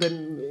måske også lidt om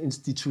den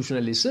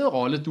institutionaliserede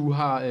rolle, du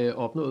har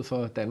opnået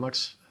for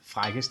Danmarks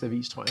frækkeste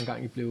avis, tror jeg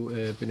engang I blev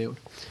benævnt.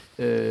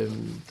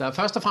 Der er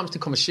først og fremmest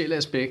det kommercielle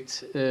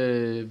aspekt.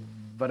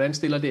 Hvordan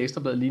stiller det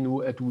Ekstrabladet lige nu,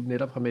 at du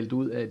netop har meldt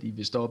ud, at I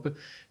vil stoppe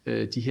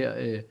de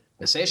her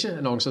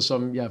massageannoncer,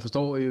 som jeg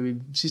forstår i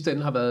sidste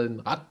ende har været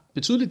en ret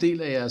betydelig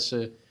del af jeres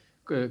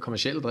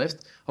kommercielle drift.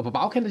 Og på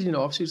bagkant af dine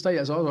opsigelser, der er I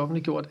altså også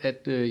offentliggjort,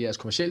 at jeres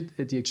kommercielle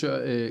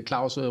direktør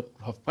Claus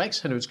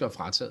Hofbrix, han ønsker at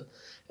fratage.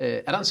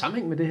 Er der en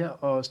sammenhæng med det her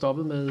og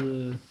stoppet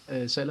med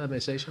salget af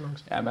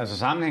massageannoncer? Ja, altså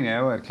sammenhængen er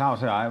jo, at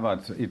Claus og jeg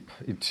var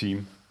et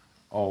team,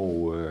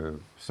 og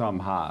som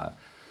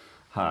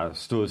har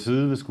stået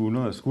side ved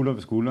skulder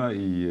ved skulder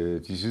i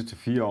de sidste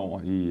 4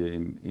 år i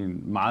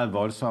en meget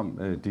voldsom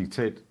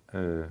digital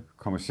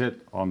kommerciel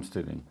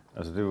omstilling.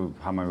 Altså det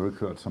har man jo ikke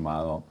hørt så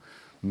meget om.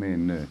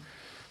 Men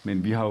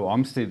Men vi har jo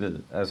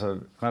omstillet, altså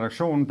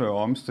redaktionen blev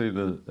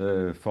omstillet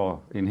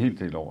for en hel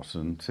del år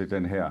siden til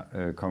den her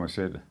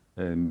kommercielle,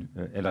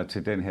 eller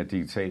til den her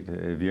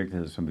digitale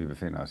virkelighed, som vi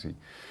befinder os i.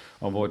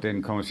 Og hvor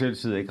den kommercielle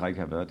side ikke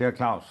rigtig har været. Det har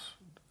Claus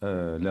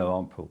lavet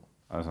om på,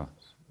 altså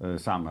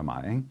sammen med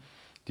mig, ikke?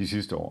 De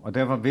sidste år. Og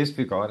derfor vidste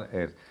vi godt,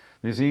 at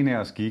hvis en af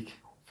os gik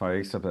fra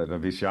Ekstrabladet, eller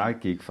hvis jeg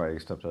gik fra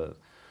Ekstrabladet,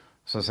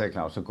 så sagde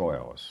Claus, så går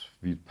jeg også.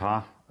 Vi er et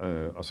par,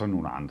 og så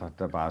nogle andre,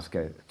 der bare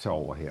skal tage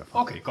over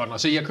herfra. Okay, godt. Og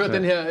så I har kørt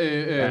den her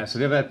ja, så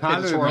det har været et par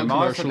løb med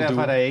os, og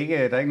derfor er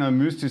der ikke noget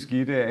mystisk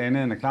i det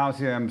andet, end at Claus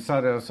siger, jamen, så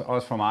er det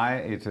også for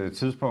mig et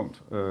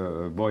tidspunkt,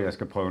 hvor jeg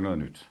skal prøve noget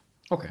nyt.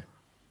 Okay.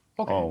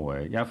 Og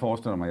jeg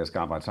forestiller mig, at jeg skal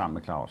arbejde sammen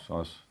med Claus,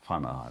 også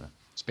fremadrettet.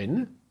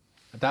 Spændende.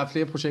 Der er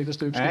flere projekter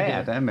støbeskeen.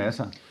 Ja, der er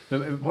masser.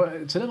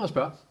 Tillad mig at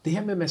spørge. Det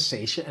her med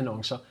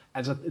massageannoncer,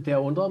 altså det har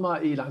undret mig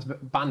i langt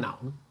bare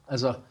navnet.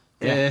 Altså,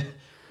 ja.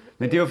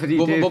 Men det er jo fordi...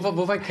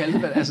 Hvorfor ikke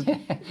kalde det? Altså,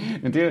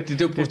 det er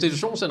jo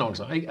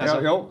prostitutionsannoncer, ikke?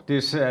 Altså, jo,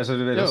 det er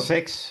eller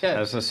sex. Ja.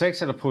 Altså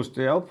sex eller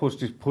det er jo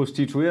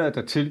prostituerede,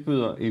 der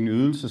tilbyder en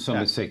ydelse som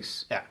et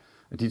sex. Ja.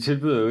 De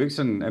tilbyder jo ikke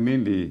sådan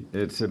almindelig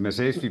et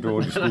massagevideo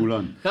i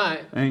skulderen.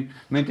 Nej. Ikke?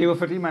 Men det er jo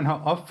fordi, man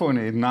har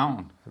opfundet et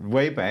navn,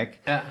 way back,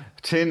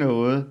 til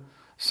noget,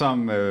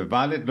 som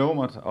var lidt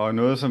lummert, og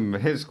noget, som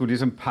helst skulle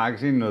ligesom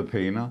pakkes ind noget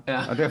pænere. Ja.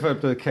 Og derfor er det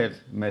blevet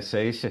kaldt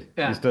massage,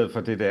 i stedet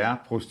for det, der er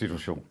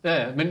prostitution.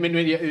 Ja. Men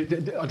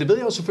og det ved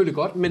jeg jo selvfølgelig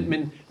godt,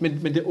 men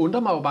det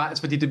undrer mig jo bare,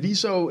 altså, fordi det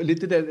viser jo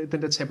lidt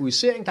den der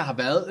tabuisering, der har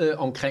været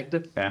omkring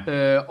det.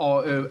 Ja.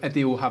 Og at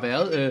det jo har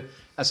været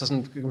altså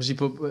sådan, kan man sige,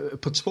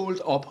 på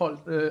tålt ophold,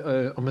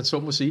 om man så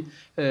må sige.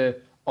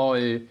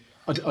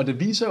 Og det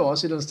viser jo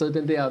også et eller andet sted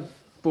den der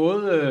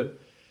både...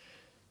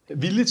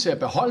 villig til at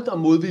beholde det, og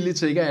modvillig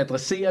til ikke at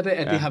adressere det,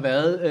 at det har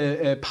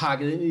været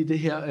pakket ind i det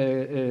her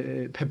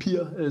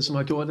papir, som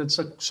har gjort det,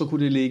 så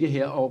kunne det ligge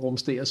her og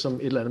rumstere som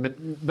et eller andet.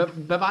 Men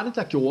hvad var det,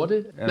 der gjorde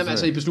det,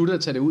 altså I besluttede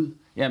at tage det ud?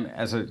 Jamen,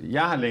 altså,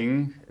 jeg har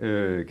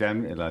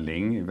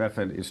længe, i hvert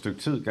fald et stykke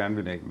tid, gerne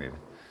vil af med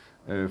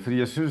det. Fordi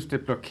jeg synes,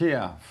 det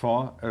blokerer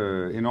for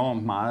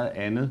enormt meget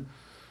andet,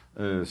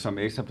 som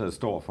Ekstrabladet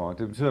står for.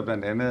 Det betyder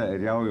blandt andet,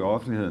 at jeg jo i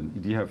offentligheden i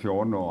de her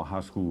 14 år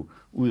har skulle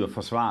ud og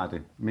forsvare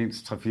det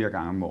mindst 3-4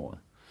 gange om året.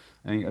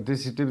 Og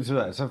det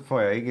betyder, at så får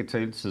jeg ikke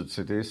taletid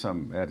til det,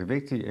 som er det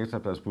vigtige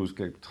Ekstrabladets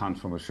budskab,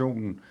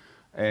 transformationen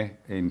af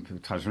en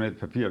traditionel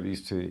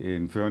papiravis til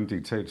en førende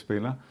digital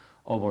spiller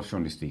og vores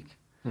journalistik.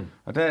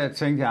 Og der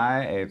tænkte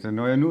jeg, at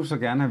når jeg nu så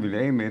gerne har ville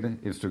af med det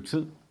et stykke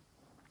tid,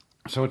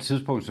 så er et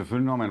tidspunkt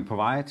selvfølgelig, når man er på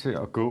vej til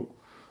at gå,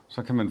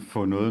 så kan man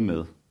få noget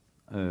med.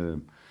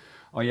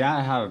 Og jeg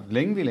har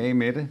længe ville af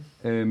med det,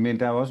 men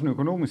der er også en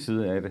økonomisk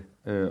side af det.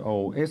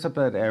 Og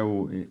Ekstrabladet er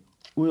jo,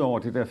 ud over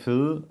det der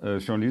fede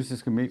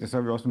journalistiske medie, så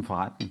er vi også en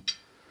forretning.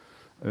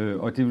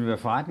 Og det vil være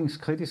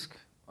forretningskritisk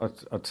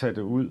at tage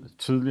det ud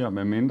tidligere,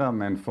 medmindre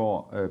man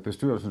får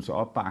bestyrelsens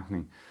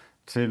opbakning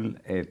til,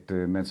 at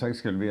man så ikke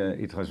skal levere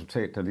et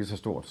resultat, der er lige så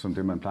stort, som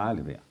det man plejer at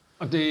levere.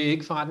 Og det er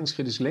ikke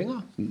forretningskritisk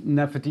længere?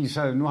 Nej, fordi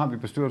så nu har vi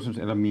bestyrelsens,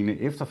 eller mine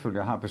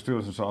efterfølgere har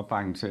bestyrelsens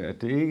opbakning til,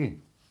 at det ikke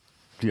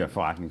bliver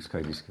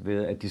forretningskritisk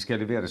ved, at de skal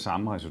levere det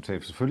samme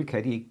resultat. Selvfølgelig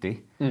kan de ikke det.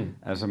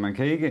 Altså, man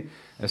kan ikke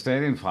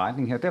erstatte en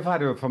forretning her. Derfor har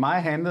det jo for mig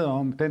handlet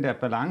om den der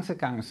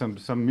balancegang,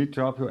 som mit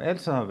job jo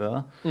altid har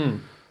været.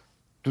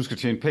 Du skal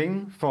tjene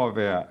penge for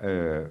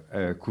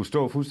at kunne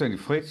stå fuldstændig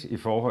frit i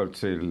forhold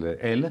til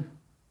alle.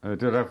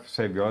 Det var der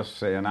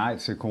sagde jeg nej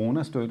til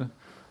coronastøtte.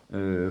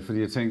 Fordi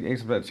jeg tænkte, at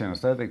Ekstrabladet tjener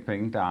stadigvæk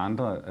penge. Der er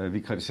andre, vi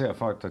kritiserer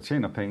folk, der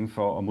tjener penge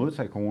for at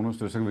modtage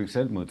coronastøtte, så kan vi ikke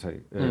selv modtage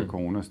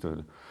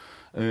coronastøtte.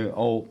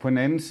 Og på den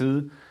anden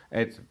side,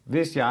 at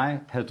hvis jeg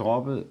havde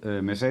droppet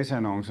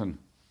massageannoncerne,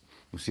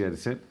 nu siger jeg det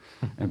selv,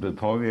 jeg er blevet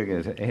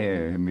påvirket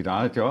af mit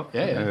eget job.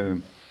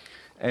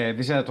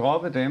 Hvis jeg havde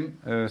droppet dem,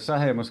 så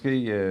havde jeg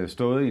måske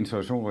stået i en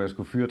situation, hvor jeg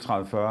skulle fyre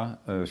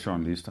 30-40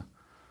 journalister.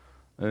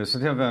 Så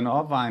det har været en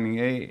opvejning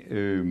af,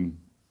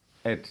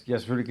 at jeg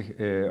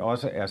selvfølgelig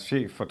også er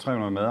chef for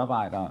 300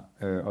 medarbejdere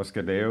og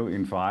skal lave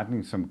en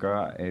forretning, som gør,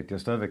 at jeg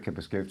stadigvæk kan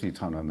beskæftige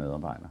 300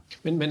 medarbejdere.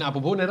 Men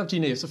apropos netop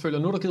dine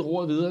efterfølgere, nu er der givet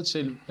ordet videre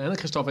til blandt andet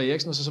Christoffer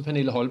Eriksen og så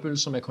Pernille Holbøl,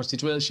 som er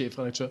konstitueret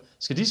chefredaktør.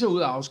 Skal de så ud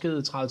og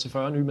afskede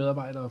 30-40 nye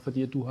medarbejdere,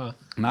 fordi at du har...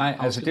 Nej,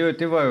 altså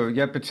det var jo,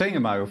 jeg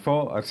betingede mig jo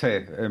for at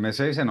tage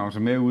massageannoncer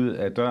med ud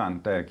af døren,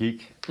 da jeg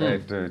gik,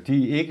 at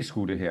de ikke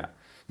skulle det her.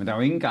 Men der er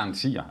jo ingen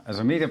garantier.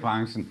 Altså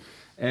mediebranchen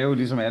er jo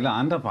ligesom alle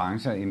andre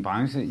brancher en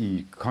branche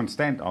i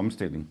konstant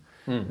omstilling.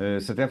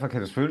 Så derfor kan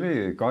det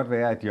selvfølgelig godt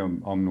være, at de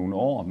om nogle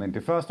år, men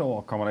det første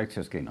år kommer der ikke til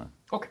at ske noget.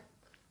 Okay.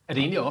 Er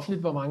det egentlig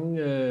offentligt,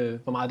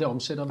 hvor meget det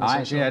omsætter?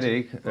 Nej, det er det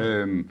ikke.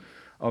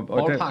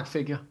 Ballpark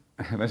fik jeg.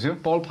 Hvad siger du?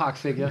 Ballpark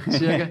fik jeg,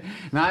 cirka.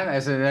 Nej,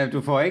 altså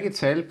du får ikke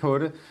tal på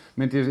det,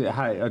 men det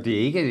er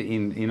ikke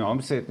en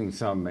omsætning,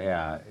 som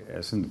er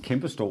sådan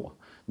kæmpestor,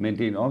 men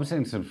det er en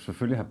omsætning, som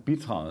selvfølgelig har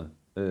bidraget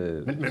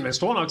Men man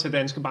står nok til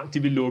Danske Bank,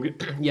 de vil lukke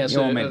jeres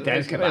jo, men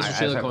Danske Bank,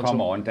 altså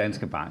kommer on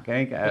Danske Bank,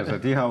 ikke? Altså,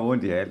 de har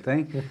ondt i alt,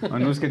 ikke?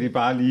 Og nu skal de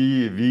bare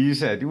lige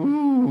vise, at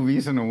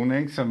viser nogen,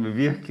 ikke? Som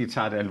virkelig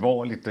tager det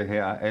alvorligt, det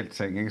her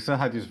alting, ikke? Så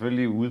har de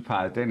selvfølgelig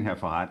udpeget den her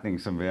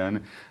forretning som værende,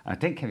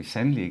 og den kan vi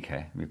sandelig ikke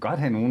have. Vi kan godt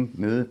have nogen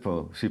nede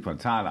på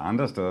Gibraltar eller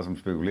andre steder, som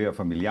spekulerer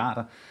for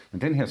milliarder,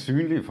 men den her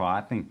synlige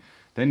forretning,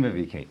 den vil vi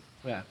ikke have.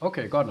 Ja,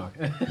 okay, godt nok.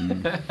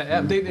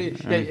 Ja,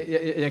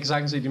 jeg kan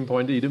sagtens se din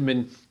pointe i det, men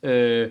det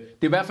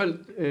er i hvert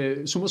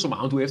fald summa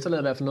summarum, du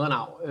efterlader i hvert fald noget af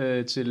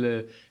nav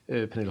til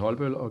Pernille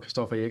Holbøl og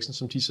Christoffer Eriksen,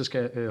 som de så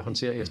skal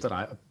håndtere efter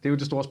dig. Og det er jo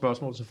det store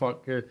spørgsmål, som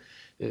folk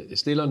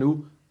stiller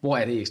nu. Hvor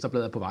er det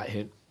Ekstrabladet på vej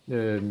hen?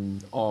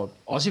 Og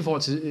også i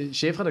forhold til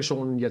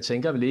chefredaktionen, jeg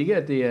tænker vel ikke,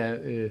 at det er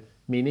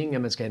meningen,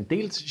 at man skal have en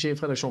delt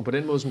chefredaktion på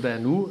den måde, som der er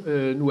nu.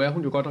 Nu er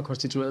hun jo godt nok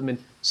konstitueret, men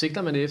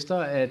sigter man efter,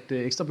 at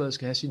Ekstrabladet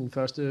skal have sin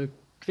første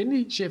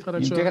kvindelige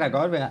chefredaktør? Det kan da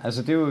godt være.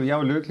 Altså, det er jo, jeg er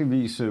jo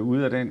lykkeligvis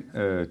ude af den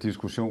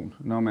diskussion.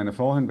 Når man er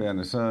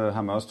forhenværende, så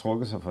har man også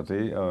trukket sig fra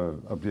det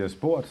og bliver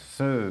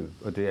spurgt.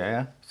 Og det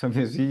er, som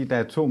jeg siger, der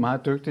er 2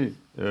 meget dygtige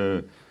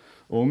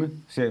unge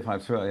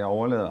chefredaktører, jeg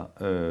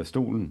overlader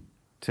stolen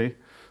til.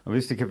 Og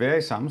hvis de kan være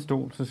i samme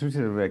stol, så synes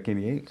jeg, det vil være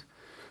genialt.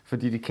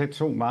 Fordi de kan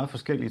 2 meget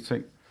forskellige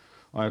ting,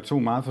 og er 2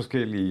 meget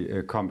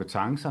forskellige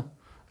kompetencer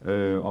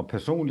og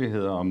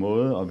personligheder og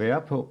måde at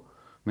være på.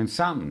 Men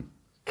sammen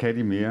kan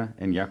de mere,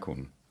 end jeg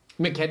kunne.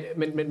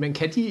 Men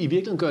kan de i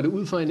virkeligheden gøre det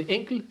ud for en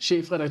enkelt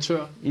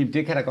chefredaktør?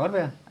 Det kan da godt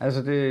være.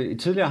 Altså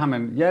tidligere har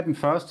man... Jeg er den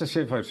første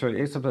chefredaktør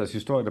i Ekstrabladets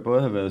historie, der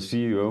både har været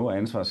CEO og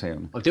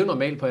ansvarshavende. Og det er jo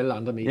normalt på alle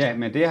andre medier. Ja,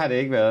 men det har det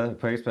ikke været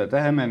på Ekstrabladet. Der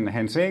havde man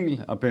Hans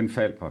Engel og Ben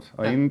Falbert.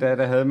 Og inden da,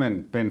 der havde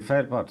man Ben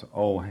Falbert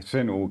og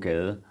Svend Åge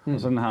Gade. Og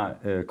sådan har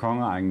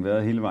kongerækken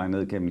været hele vejen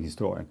ned gennem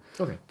historien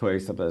på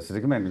Ekstrabladet. Så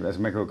det kan man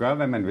kan jo gøre,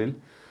 hvad man vil.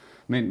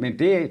 Men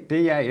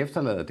det jeg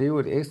efterlader, det er jo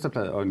et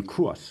Ekstrablad og en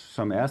kurs,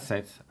 som er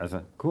sat. Altså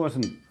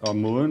kursen og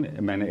måden,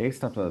 man er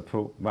Ekstrabladet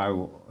på, var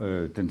jo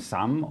den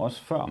samme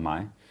også før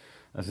mig.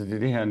 Altså det er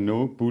det her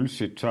no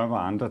bullshit, tør hvad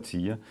andre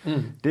tiger.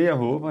 Det jeg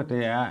håber,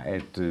 det er,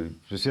 at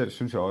specielt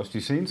synes jeg også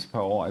de seneste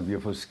par år, at vi har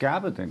fået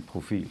skærpet den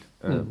profil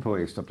på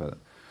Ekstrabladet.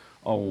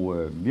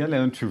 Og vi har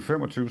lavet en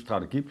 2025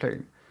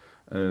 strategiplan,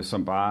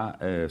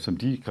 som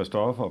de,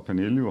 Christoffer og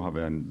Pernille, jo har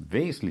været en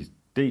væsentlig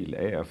del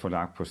af at få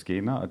lagt på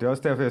skinner. Og det er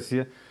også derfor, jeg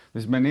siger,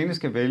 hvis man endelig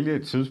skal vælge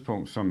et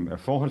tidspunkt, som er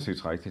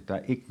forholdsvis rigtigt, der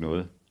er ikke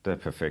noget, der er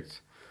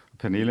perfekt.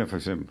 Pernille er for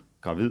eksempel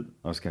gravid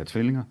og skal have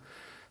tvillinger,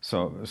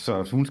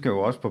 så hun skal jo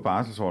også på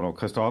barselsorlov.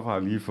 Christoffer har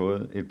lige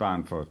fået et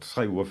barn for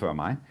 3 uger før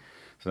mig,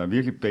 så der er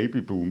virkelig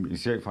babyboom i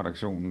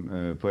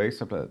chefredaktionen på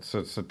Ekstrabladet.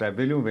 Så der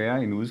vil jo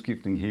være en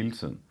udskiftning hele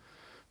tiden.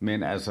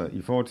 Men altså,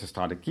 i forhold til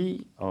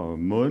strategi og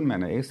måden,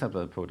 man er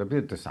Ekstrabladet på, der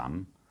bliver det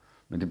samme.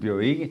 Men det bliver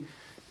jo ikke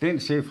den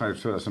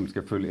chefredaktør, som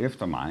skal følge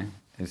efter mig,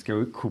 skal jo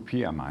ikke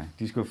kopiere mig.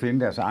 De skal jo finde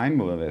deres egen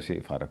måde at være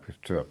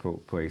chefredaktør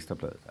på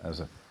Ekstrabladet.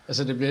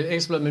 Altså det bliver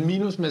Ekstrabladet med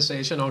minus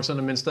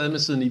massageannoncerne, men stadig med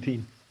siden i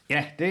pigen?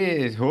 Ja,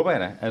 det håber jeg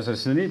da. Altså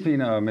siden i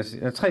pigen og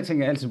 3 ting,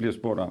 jeg altid bliver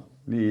spurgt om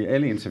i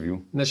alle interview.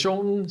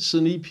 Nationen,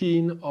 siden i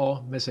pigen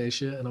og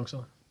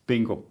massageannoncer.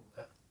 Bingo.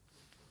 Ja,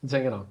 det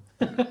tænker jeg nok.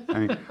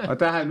 Og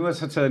der har jeg nu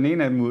så taget den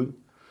ene af dem ud.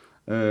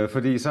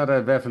 Fordi så er der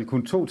i hvert fald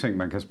kun 2 ting,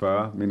 man kan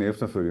spørge mine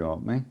efterfølgere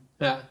om. Ikke?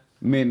 Ja.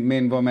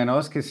 Men hvor man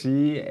også kan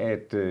sige,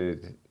 at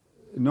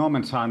når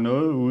man tager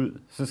noget ud,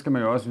 så skal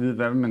man jo også vide,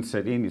 hvad vil man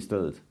sætte ind i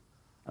stedet.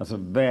 Altså,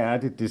 hvad er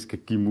det skal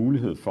give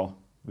mulighed for,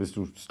 hvis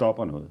du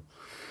stopper noget?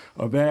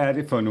 Og hvad er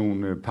det for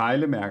nogle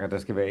pejlemærker, der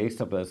skal være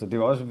Ekstrabladet? Så det er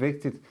jo også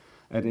vigtigt,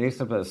 at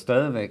Ekstrabladet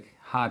stadigvæk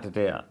har det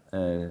der,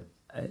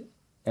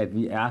 at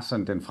vi er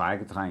sådan den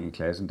frække dreng i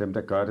klassen, dem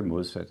der gør det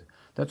modsatte.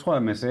 Der tror jeg,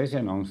 at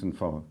massageannoncen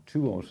for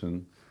 20 år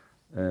siden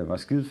var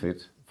skide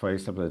fedt for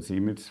Ekstrabladets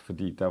image,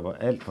 fordi der var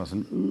alt for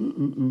sådan,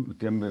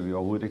 dem vil vi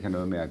overhovedet ikke have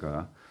noget med at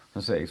gøre.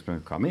 Så sagde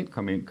Ekstrabladet,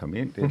 kom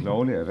ind, det er et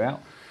lovligt erhverv,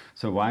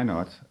 så why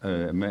not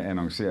med at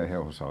annoncere her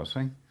hos os.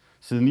 Ikke?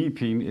 Siden i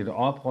pigen, et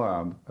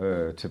oprør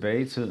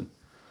tilbage i tiden,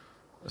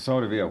 så var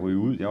det ved at ryge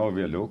ud, jeg var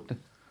ved at lukke det.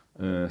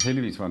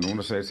 Heldigvis var der nogen,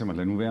 der sagde til mig,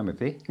 lad nu være med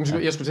det.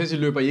 Jeg skulle til at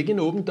sige, løber I ikke en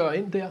åben dør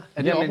ind der?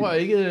 Er det oprør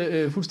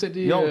ikke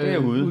fuldstændig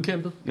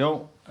udkæmpet?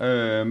 Jo,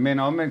 men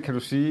omvendt kan du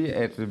sige,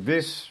 at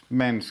hvis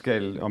man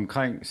skal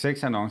omkring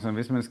sexannoncerne,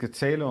 hvis man skal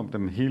tale om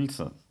dem hele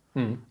tiden,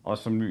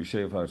 også som ny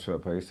chefredaktør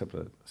på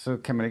Ekstrabladet, så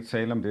kan man ikke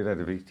tale om det, der er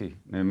det vigtige,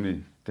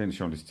 nemlig den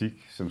journalistik,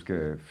 som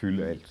skal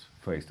fylde alt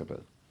for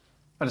Ekstrabladet.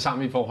 Og det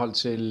samme i forhold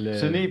til...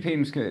 Siden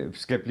e-pigen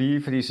skal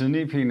blive, fordi siden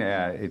e-pigen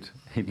er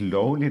et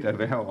lovligt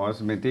erhverv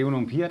også, men det er jo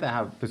nogle piger, der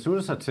har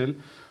besluttet sig til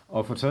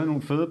at få taget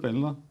nogle fede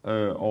billeder,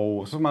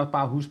 og så skal man også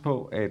bare huske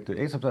på, at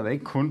Ekstrabladet er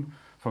ikke kun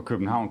for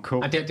København K.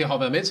 Det har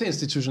været med til at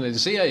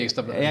institutionalisere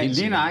Ekstrabladet. Ja,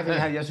 lige nøjagtigt.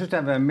 Jeg synes, det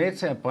har været med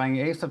til at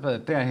bringe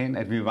Ekstrabladet derhen,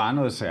 at vi var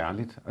noget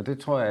særligt, og det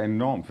tror jeg er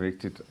enormt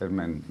vigtigt, at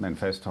man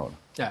fastholder.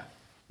 Ja,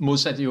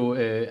 modsat jo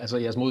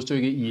jeres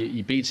modstykke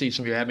i BT,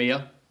 som jo er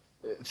mere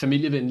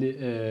familievenlig,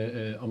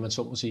 om man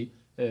så må sige.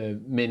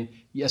 Men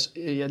jeg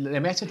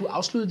mærker til, at du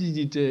afsluttede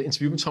dit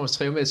interview med Thomas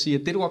Treve med at sige,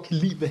 at det, du godt kan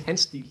lide ved hans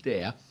stil,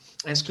 det er,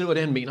 han skriver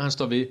det, han mener, han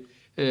står ved.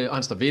 og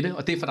han står ved det,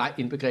 og det er for dig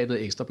indbegrebet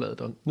af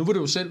Ekstrabladet. Og nu vil du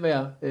jo selv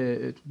være,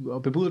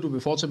 og bebuder, at du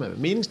vil fortsætte med at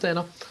være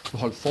meningsdanner, du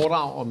holder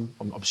foredrag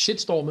om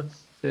shitstorme,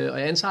 og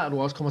jeg antager, at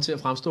du også kommer til at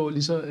fremstå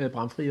lige så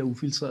bramfri og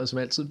ufiltreret som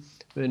altid.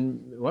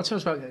 Men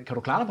kan du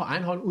klare dig på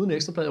egen hånd uden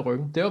Ekstrabladet i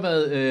ryggen? Det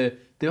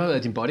har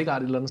været din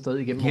bodyguard et eller andet sted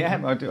igennem. Ja,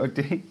 og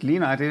det lige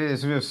nej, det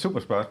synes jeg er et super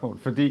spørgsmål,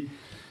 fordi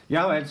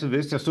jeg har jo altid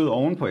vidst, at jeg stod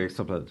oven på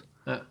Ekstrabladet.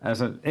 Ja.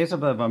 Altså,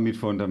 Ekstrabladet var mit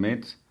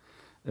fundament.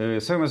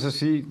 Så kan man så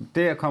sige,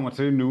 det jeg kommer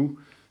til nu,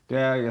 det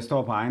er, at jeg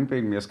står på egen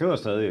ben, men jeg skriver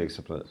stadig i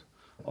Ekstrabladet.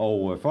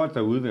 Og folk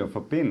derude vil jo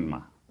forbinde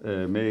mig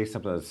med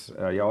Ekstrabladet,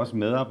 og jeg er også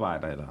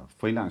medarbejder, eller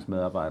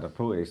freelance-medarbejder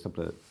på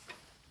Ekstrabladet.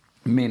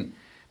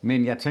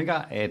 Men jeg tænker,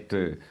 at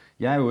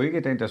jeg er jo ikke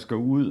den, der skal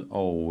ud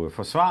og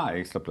forsvare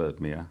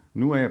Ekstrabladet mere.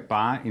 Nu er jeg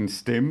bare en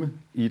stemme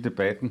i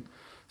debatten,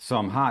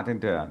 som har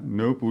den der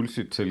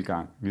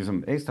no-bullshit-tilgang,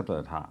 ligesom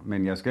Ekstrabladet har.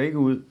 Men jeg skal ikke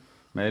ud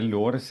med alle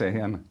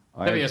lortesagerne.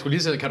 Jeg skulle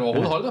lige sige, kan du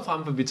overhovedet holde dig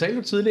frem? For vi talte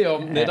jo tidligere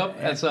om netop,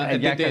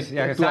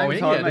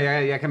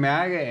 jeg kan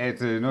mærke,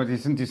 at når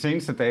de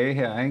seneste dage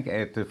her, ikke,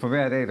 at for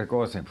hver dag, der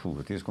går, så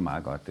det er sgu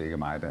meget godt, det er ikke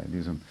mig, der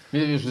ligesom...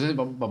 Jeg skulle sige,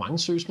 hvor mange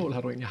søgsmål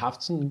har du egentlig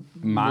haft sådan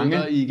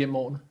mange igennem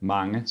årene?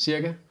 Mange.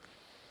 Cirka?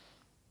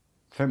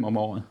 5 om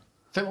året.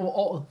 5 om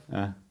året?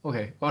 Ja.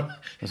 Okay, godt.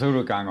 Og så kan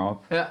du gange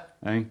op. Ja.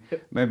 Ikke?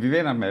 Men vi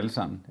vinder dem alle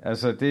sammen.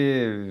 Altså,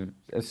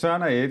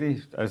 Søren og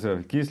Eddie, altså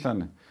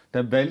gidslerne,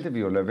 der valgte vi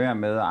jo at lade være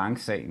med at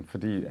anke sagen,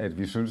 fordi at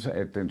vi synes,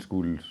 at den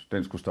skulle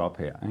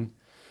stoppe her.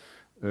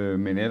 Ikke?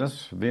 Men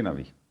ellers vinder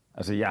vi.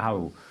 Altså, jeg har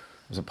jo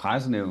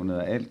pressenævnet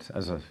og alt.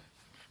 Altså,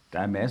 der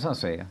er masser af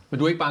sager. Men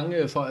du er ikke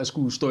bange for at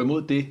skulle stå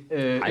imod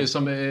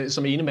det,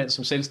 som ene mand,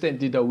 som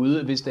selvstændig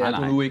derude, hvis det er, at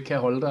du nu ikke kan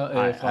holde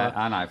dig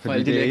fra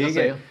alle de lækre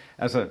sager?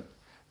 Altså,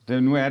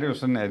 nu er det jo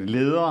sådan, at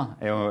ledere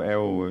er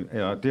jo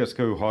det at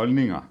skrive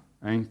holdninger.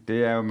 Ikke?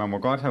 Det er jo, man må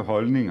godt have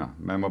holdninger,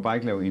 man må bare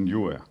ikke lave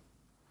injurier.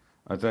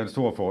 Og der er en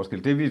stor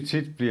forskel. Det vi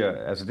tit bliver,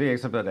 altså det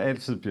Ekstrabladet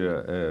altid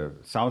bliver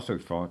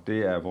sagsøgt for,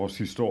 det er vores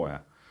historie.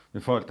 Det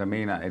er folk, der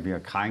mener, at vi har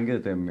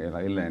krænket dem eller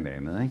et eller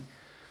andet.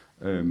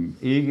 Ikke?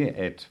 Ikke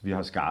at vi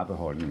har skarpe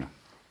holdninger.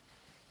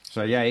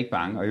 Så jeg er ikke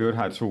bange, og i øvrigt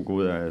har jeg 2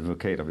 gode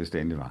advokater, hvis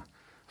det endelig var.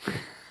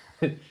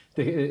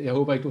 Jeg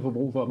håber ikke, du får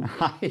brug for dem.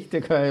 Nej,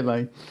 det gør jeg heller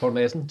ikke. Poul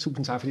Madsen,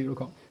 tusind tak, fordi du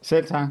kom.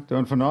 Selv tak. Det var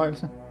en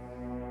fornøjelse.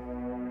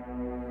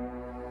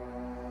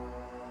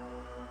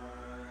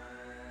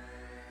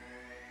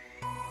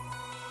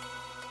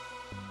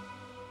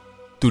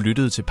 Du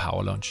lyttede til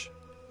PowerLunch.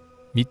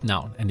 Mit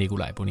navn er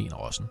Nikolaj Bonin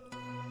Rossen.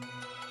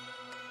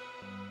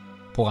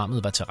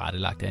 Programmet var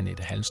tilrettelagt af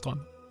Annette Halmstrøm.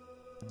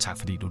 Tak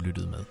fordi du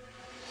lyttede med.